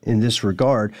partisan in this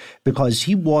regard because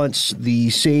he wants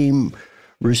the same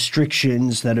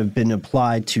restrictions that have been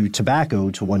applied to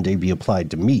tobacco to one day be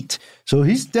applied to meat. So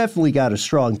he's definitely got a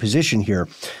strong position here.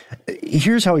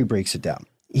 Here's how he breaks it down.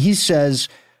 He says,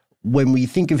 when we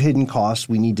think of hidden costs,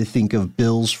 we need to think of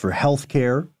bills for health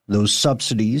care, those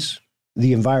subsidies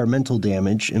the environmental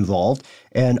damage involved,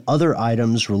 and other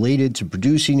items related to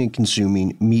producing and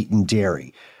consuming meat and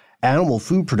dairy. Animal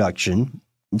food production,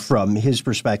 from his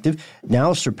perspective,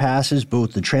 now surpasses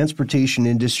both the transportation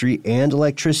industry and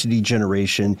electricity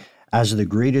generation as the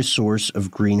greatest source of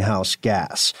greenhouse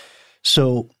gas.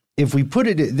 So if we put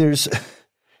it in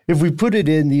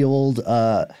the old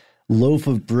loaf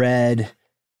of bread,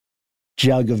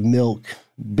 jug of milk,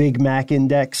 Big Mac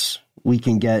index, we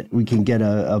can get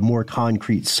a more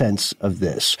concrete sense of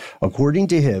this. According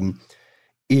to him,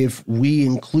 if we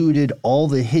included all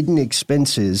the hidden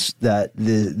expenses that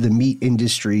the meat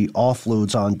industry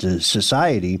offloads onto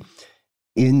society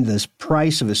in the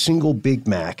price of a single Big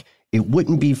Mac, it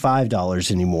wouldn't be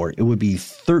 $5 anymore. It would be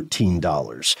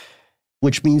 $13,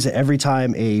 which means that every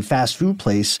time a fast food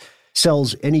place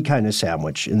sells any kind of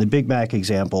sandwich, in the Big Mac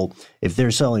example, if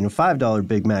they're selling a $5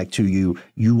 Big Mac to you,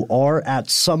 you are at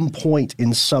some point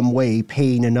in some way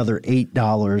paying another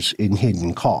 $8 in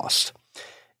hidden cost.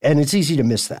 And it's easy to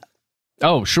miss that.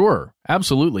 Oh, sure.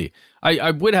 Absolutely.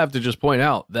 I would have to just point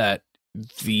out that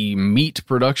the meat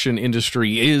production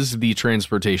industry is the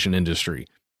transportation industry.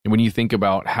 And when you think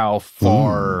about how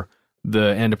far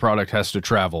the end product has to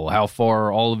travel, how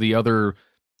far all of the other,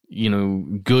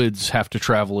 goods have to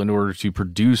travel in order to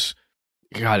produce,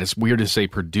 God, it's weird to say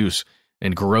produce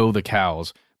and grow the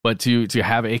cows, but to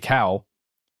have a cow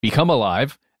become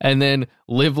alive and then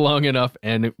live long enough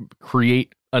and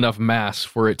create enough mass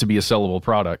for it to be a sellable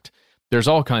product. There's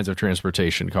all kinds of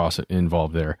transportation costs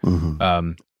involved there.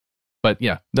 But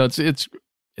yeah, no, it's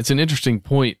an interesting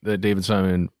point that David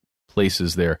Simon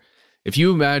places there. If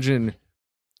you imagine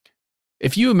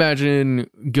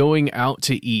going out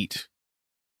to eat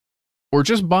or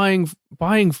just buying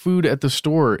food at the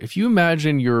store, if you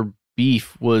imagine your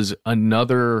beef was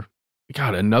another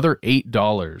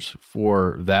 $8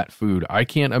 for that food, I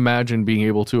can't imagine being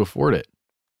able to afford it.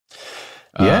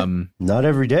 Yeah, not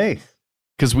every day.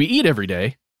 Because we eat every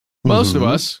day. Most of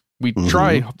us, we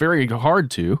try very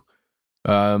hard to.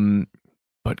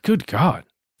 But good God.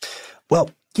 Well,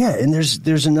 yeah, and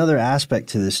there's another aspect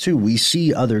to this too. We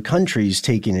see other countries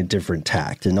taking a different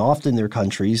tact, and often they're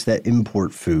countries that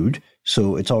import food,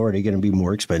 so it's already going to be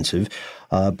more expensive.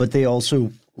 But they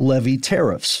also levy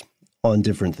tariffs on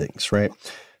different things, right?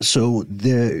 So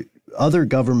the other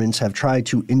governments have tried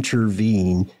to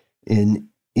intervene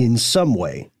in some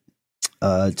way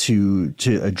to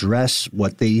address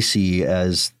what they see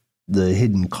as the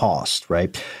hidden cost,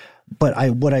 right? But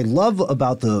what I love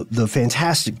about the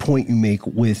fantastic point you make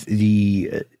with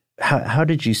the how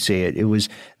did you say it? It was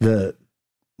the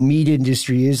meat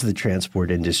industry is the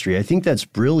transport industry. I think that's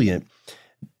brilliant,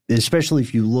 especially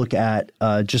if you look at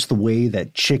just the way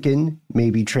that chicken may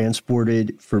be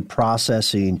transported for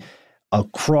processing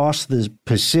across the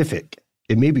Pacific.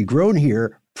 It may be grown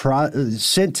here,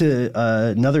 sent to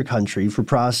another country for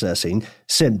processing,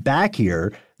 sent back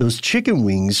here. Those chicken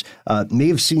wings may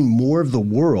have seen more of the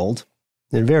world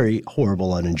in a very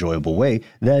horrible, unenjoyable way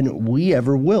than we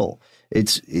ever will.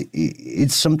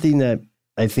 It's something that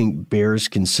I think bears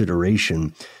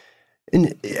consideration.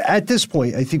 And at this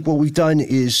point, I think what we've done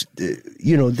is,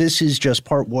 this is just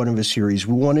part one of a series.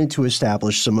 We wanted to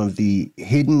establish some of the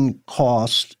hidden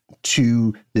costs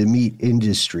to the meat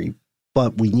industry,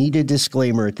 but we need a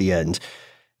disclaimer at the end.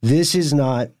 This is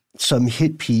not some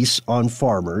hit piece on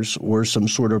farmers or some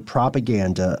sort of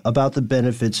propaganda about the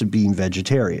benefits of being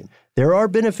vegetarian. There are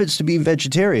benefits to being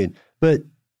vegetarian, but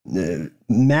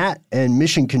Matt and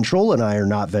Mission Control and I are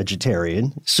not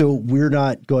vegetarian, so we're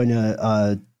not going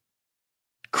to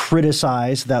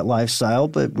criticize that lifestyle,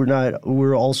 but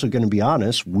we're also going to be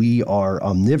honest, we are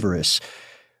omnivorous.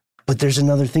 But there's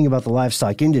another thing about the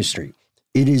livestock industry.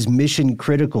 It is mission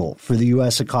critical for the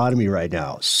U.S. economy right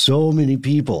now. So many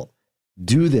people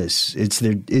do this. It's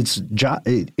a job.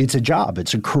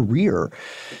 It's a career.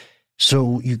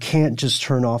 So you can't just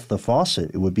turn off the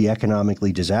faucet. It would be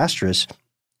economically disastrous.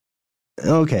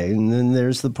 Okay, and then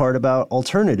there's the part about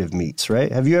alternative meats,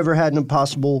 right? Have you ever had an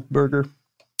Impossible Burger?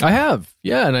 I have,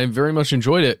 yeah, and I very much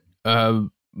enjoyed it.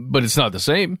 But it's not the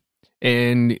same,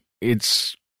 and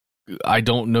I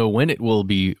don't know when it will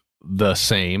be the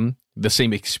same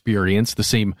experience, the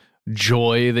same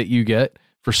joy that you get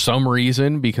for some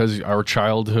reason, because our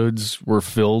childhoods were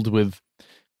filled with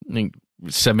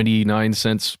 79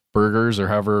 cents burgers or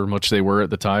however much they were at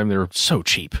the time. They were so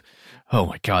cheap. Oh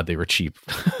my God, they were cheap.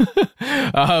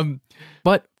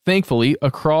 But thankfully,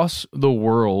 across the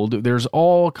world, there's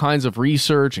all kinds of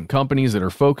research and companies that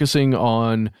are focusing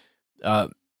on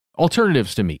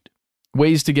alternatives to meat,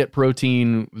 ways to get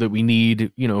protein that we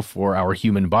need, for our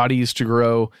human bodies to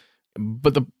grow.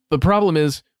 But the problem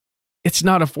is it's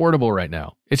not affordable right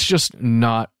now. It's just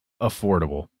not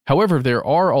affordable. However, there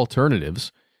are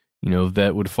alternatives,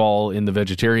 that would fall in the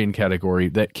vegetarian category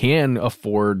that can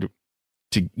afford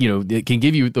to, it can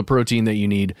give you the protein that you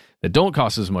need that don't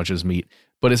cost as much as meat,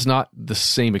 but it's not the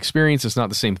same experience. It's not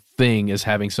the same thing as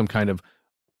having some kind of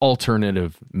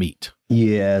alternative meat.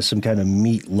 Yeah, some kind of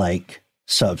meat-like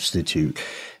substitute.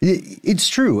 It's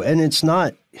true, and it's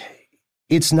not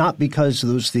because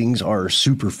those things are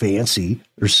super fancy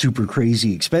or super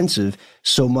crazy expensive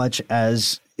so much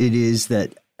as it is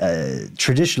that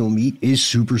traditional meat is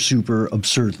super, super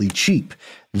absurdly cheap.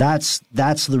 That's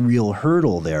the real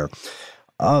hurdle there.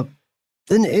 And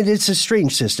it's a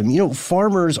strange system.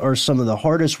 Farmers are some of the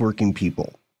hardest working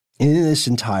people in this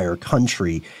entire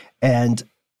country. And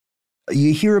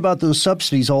you hear about those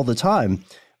subsidies all the time,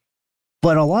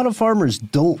 but a lot of farmers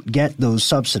don't get those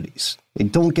subsidies. They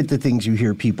don't get the things you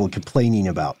hear people complaining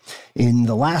about. In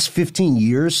the last 15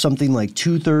 years, something like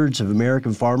 2/3 of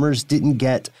American farmers didn't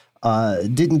get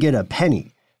a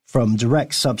penny from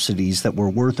direct subsidies that were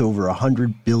worth over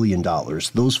 $100 billion.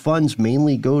 Those funds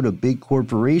mainly go to big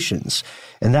corporations,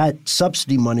 and that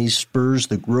subsidy money spurs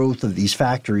the growth of these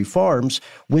factory farms,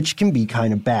 which can be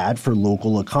kind of bad for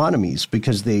local economies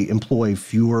because they employ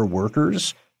fewer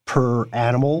workers per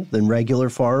animal than regular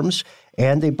farms,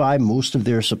 and they buy most of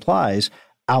their supplies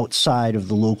outside of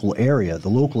the local area, the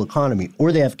local economy,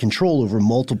 or they have control over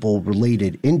multiple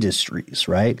related industries,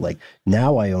 right? Like,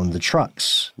 now I own the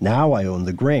trucks, now I own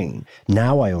the grain,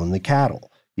 now I own the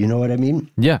cattle. You know what I mean?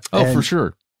 Yeah. Oh, for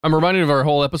sure. I'm reminded of our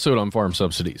whole episode on farm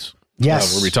subsidies.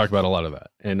 Yes. Where we talk about a lot of that.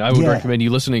 And I would recommend you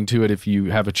listening to it if you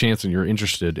have a chance and you're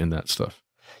interested in that stuff.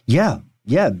 Yeah.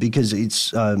 Yeah. Because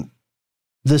it's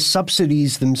the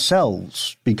subsidies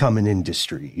themselves become an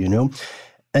industry,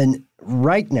 And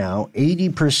right now,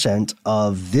 80%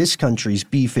 of this country's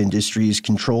beef industry is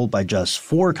controlled by just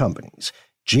 4 companies: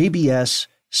 JBS,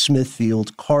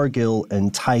 Smithfield, Cargill,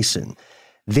 and Tyson.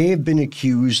 They have been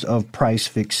accused of price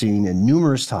fixing and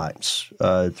numerous times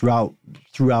throughout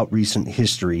recent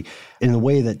history in a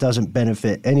way that doesn't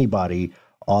benefit anybody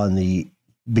on the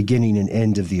beginning and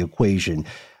end of the equation.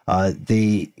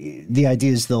 The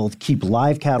idea is they'll keep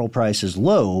live cattle prices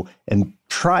low and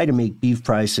try to make beef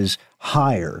prices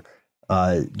higher,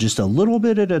 just a little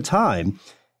bit at a time.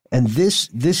 And this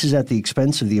is at the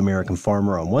expense of the American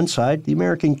farmer on one side, the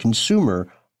American consumer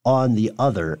on the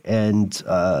other. And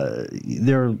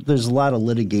there's a lot of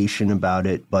litigation about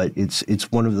it, but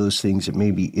it's one of those things that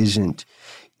maybe isn't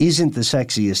the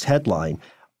sexiest headline.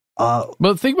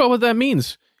 But think about what that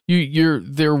means.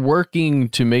 They're working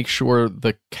to make sure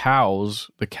the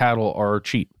cattle are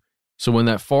cheap. So when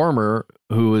that farmer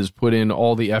who has put in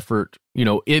all the effort,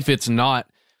 if it's not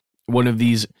one of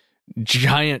these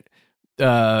giant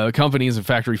companies and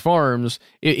factory farms,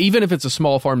 even if it's a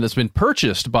small farm that's been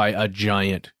purchased by a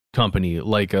giant company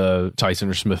like a Tyson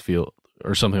or Smithfield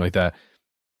or something like that,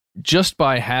 just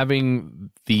by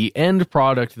having the end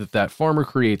product that farmer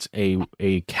creates,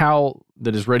 a cow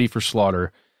that is ready for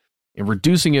slaughter, and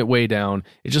reducing it way down,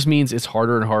 it just means it's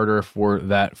harder and harder for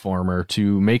that farmer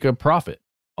to make a profit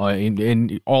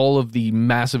in all of the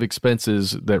massive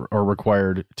expenses that are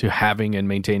required to having and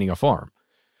maintaining a farm.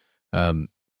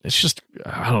 It's just,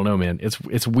 I don't know, man.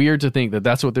 It's weird to think that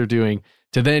that's what they're doing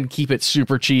to then keep it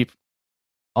super cheap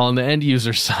on the end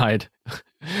user side.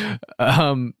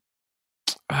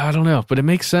 I don't know, but it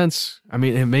makes sense. I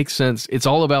mean, it makes sense. It's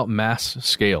all about mass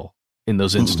scale in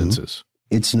those instances. Mm-hmm.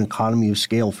 It's an economy of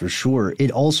scale for sure.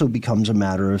 It also becomes a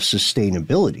matter of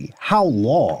sustainability. How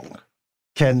long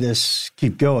can this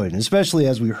keep going, especially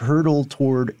as we hurtle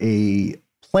toward a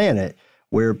planet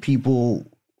where people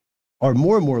are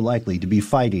more and more likely to be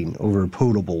fighting over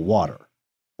potable water,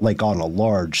 like on a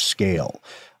large scale?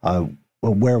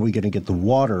 Where are we going to get the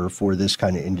water for this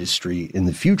kind of industry in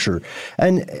the future?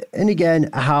 And again,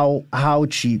 how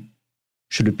cheap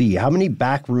should it be? How many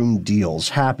backroom deals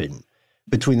happen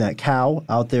between that cow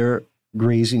out there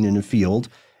grazing in a field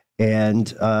and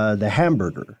the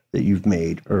hamburger that you've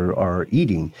made or are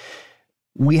eating?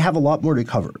 We have a lot more to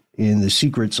cover in the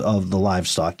secrets of the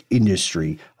livestock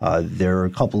industry. There are a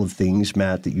couple of things,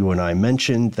 Matt, that you and I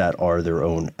mentioned that are their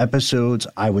own episodes.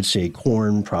 I would say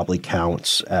corn probably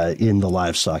counts in the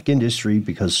livestock industry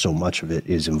because so much of it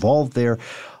is involved there.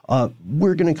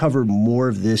 We're going to cover more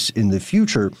of this in the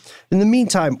future. In the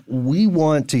meantime, we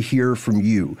want to hear from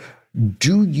you.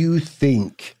 Do you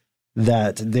think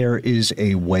that there is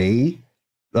a way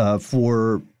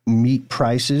for meat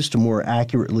prices to more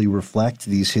accurately reflect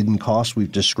these hidden costs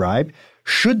we've described?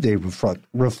 Should they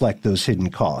reflect those hidden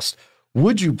costs?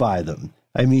 Would you buy them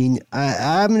I mean,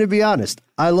 I'm going to be honest.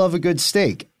 I love a good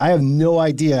steak. I have no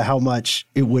idea how much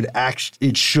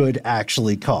it should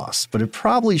actually cost, but it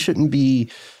probably shouldn't be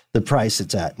the price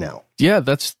it's at now. Yeah,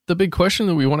 that's the big question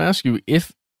that we want to ask you.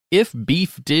 If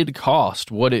beef did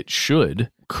cost what it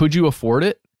should, could you afford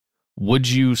it? Would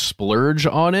you splurge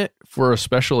on it for a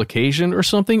special occasion or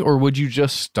something, or would you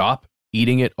just stop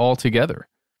eating it altogether?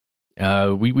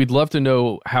 We'd love to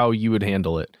know how you would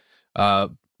handle it.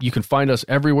 You can find us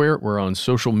everywhere. We're on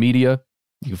social media.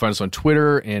 You can find us on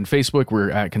Twitter and Facebook.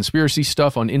 We're at Conspiracy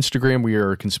Stuff. On Instagram, we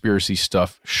are Conspiracy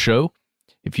Stuff Show.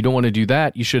 If you don't want to do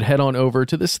that, you should head on over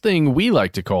to this thing we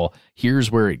like to call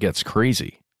Here's Where It Gets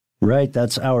Crazy. Right.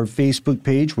 That's our Facebook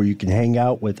page where you can hang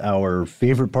out with our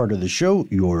favorite part of the show,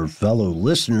 your fellow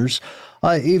listeners.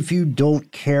 If you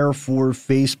don't care for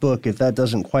Facebook, if that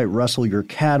doesn't quite rustle your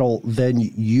cattle, then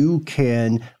you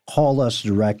can call us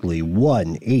directly,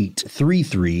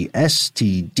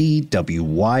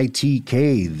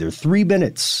 1-833-STDWYTK. They're 3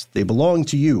 minutes. They belong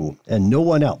to you and no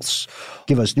one else.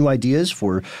 Give us new ideas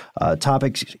for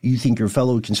topics you think your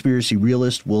fellow conspiracy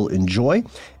realist will enjoy.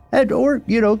 Or,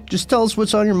 just tell us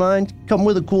what's on your mind. Come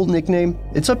with a cool nickname.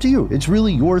 It's up to you. It's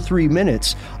really your 3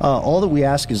 minutes. All that we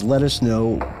ask is let us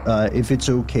know if it's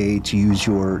okay to use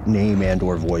your name and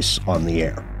or voice on the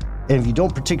air. And if you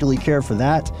don't particularly care for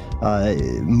that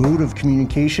mode of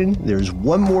communication, there's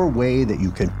one more way that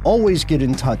you can always get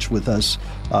in touch with us,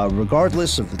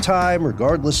 regardless of the time,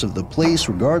 regardless of the place,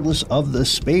 regardless of the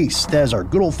space. That is our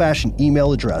good old-fashioned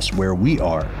email address where we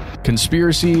are.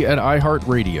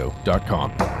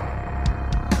 Conspiracy@iHeartRadio.com.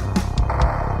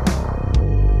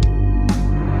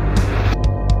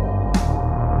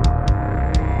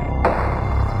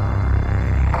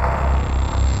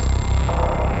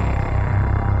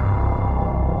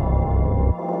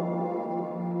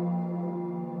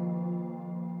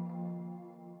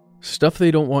 Stuff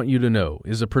They Don't Want You to Know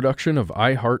is a production of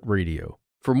iHeartRadio.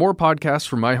 For more podcasts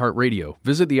from iHeartRadio,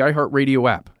 visit the iHeartRadio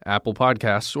app, Apple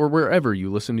Podcasts, or wherever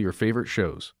you listen to your favorite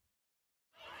shows.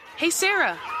 Hey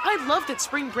Sarah, I love that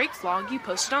spring break vlog you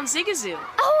posted on Zigazoo.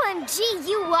 OMG,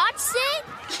 you watched it?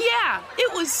 Yeah,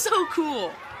 it was so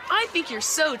cool. I think you're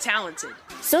so talented.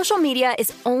 Social media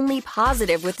is only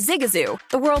positive with Zigazoo,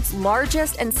 the world's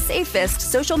largest and safest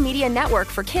social media network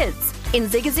for kids. In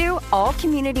Zigazoo, all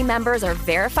community members are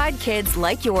verified kids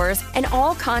like yours, and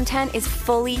all content is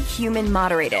fully human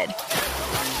moderated.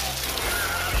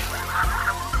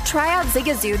 Try out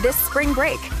Zigazoo this spring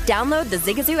break. Download the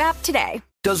Zigazoo app today.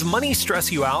 Does money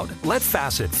stress you out? Let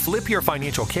Facet flip your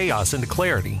financial chaos into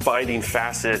clarity. Finding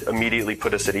Facet immediately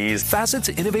put us at ease. Facet's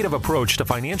innovative approach to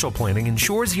financial planning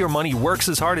ensures your money works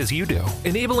as hard as you do,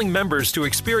 enabling members to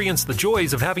experience the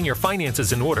joys of having your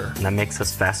finances in order. And that makes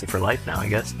us Facet for life now, I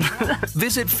guess.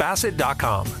 Visit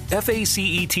Facet.com,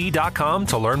 FACET.com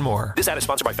to learn more. This ad is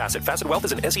sponsored by Facet. Facet Wealth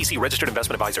is an SEC registered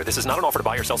investment advisor. This is not an offer to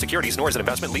buy or sell securities, nor is it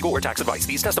investment, legal, or tax advice.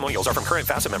 These testimonials are from current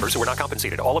Facet members who are not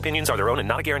compensated. All opinions are their own and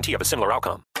not a guarantee of a similar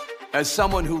outcome. As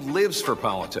someone who lives for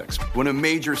politics, when a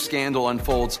major scandal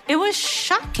unfolds, it was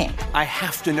shocking. I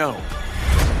have to know,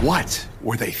 what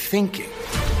were they thinking?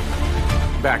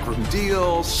 Backroom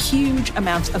deals, huge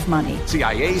amounts of money,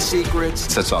 CIA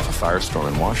secrets, sets off a firestorm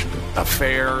in Washington,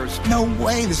 affairs. No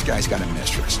way this guy's got a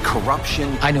mistress.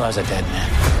 Corruption. I knew I was a dead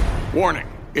man. Warning,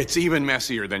 it's even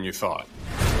messier than you thought.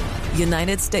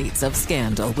 United States of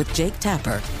Scandal with Jake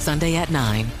Tapper, Sunday at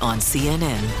 9 on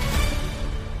CNN.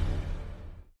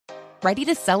 Ready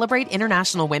to celebrate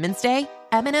International Women's Day?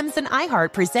 M&M's and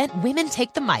iHeart present Women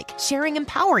Take the Mic, sharing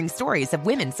empowering stories of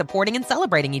women supporting and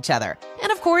celebrating each other.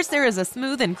 And of course, there is a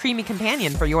smooth and creamy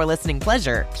companion for your listening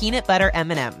pleasure, peanut butter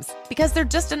M&M's. Because they're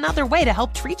just another way to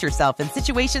help treat yourself in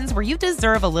situations where you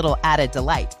deserve a little added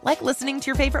delight, like listening to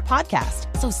your favorite podcast.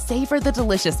 So savor the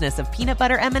deliciousness of peanut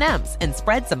butter M&M's and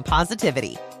spread some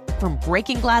positivity. From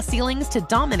breaking glass ceilings to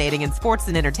dominating in sports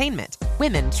and entertainment,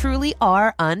 women truly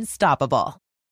are unstoppable.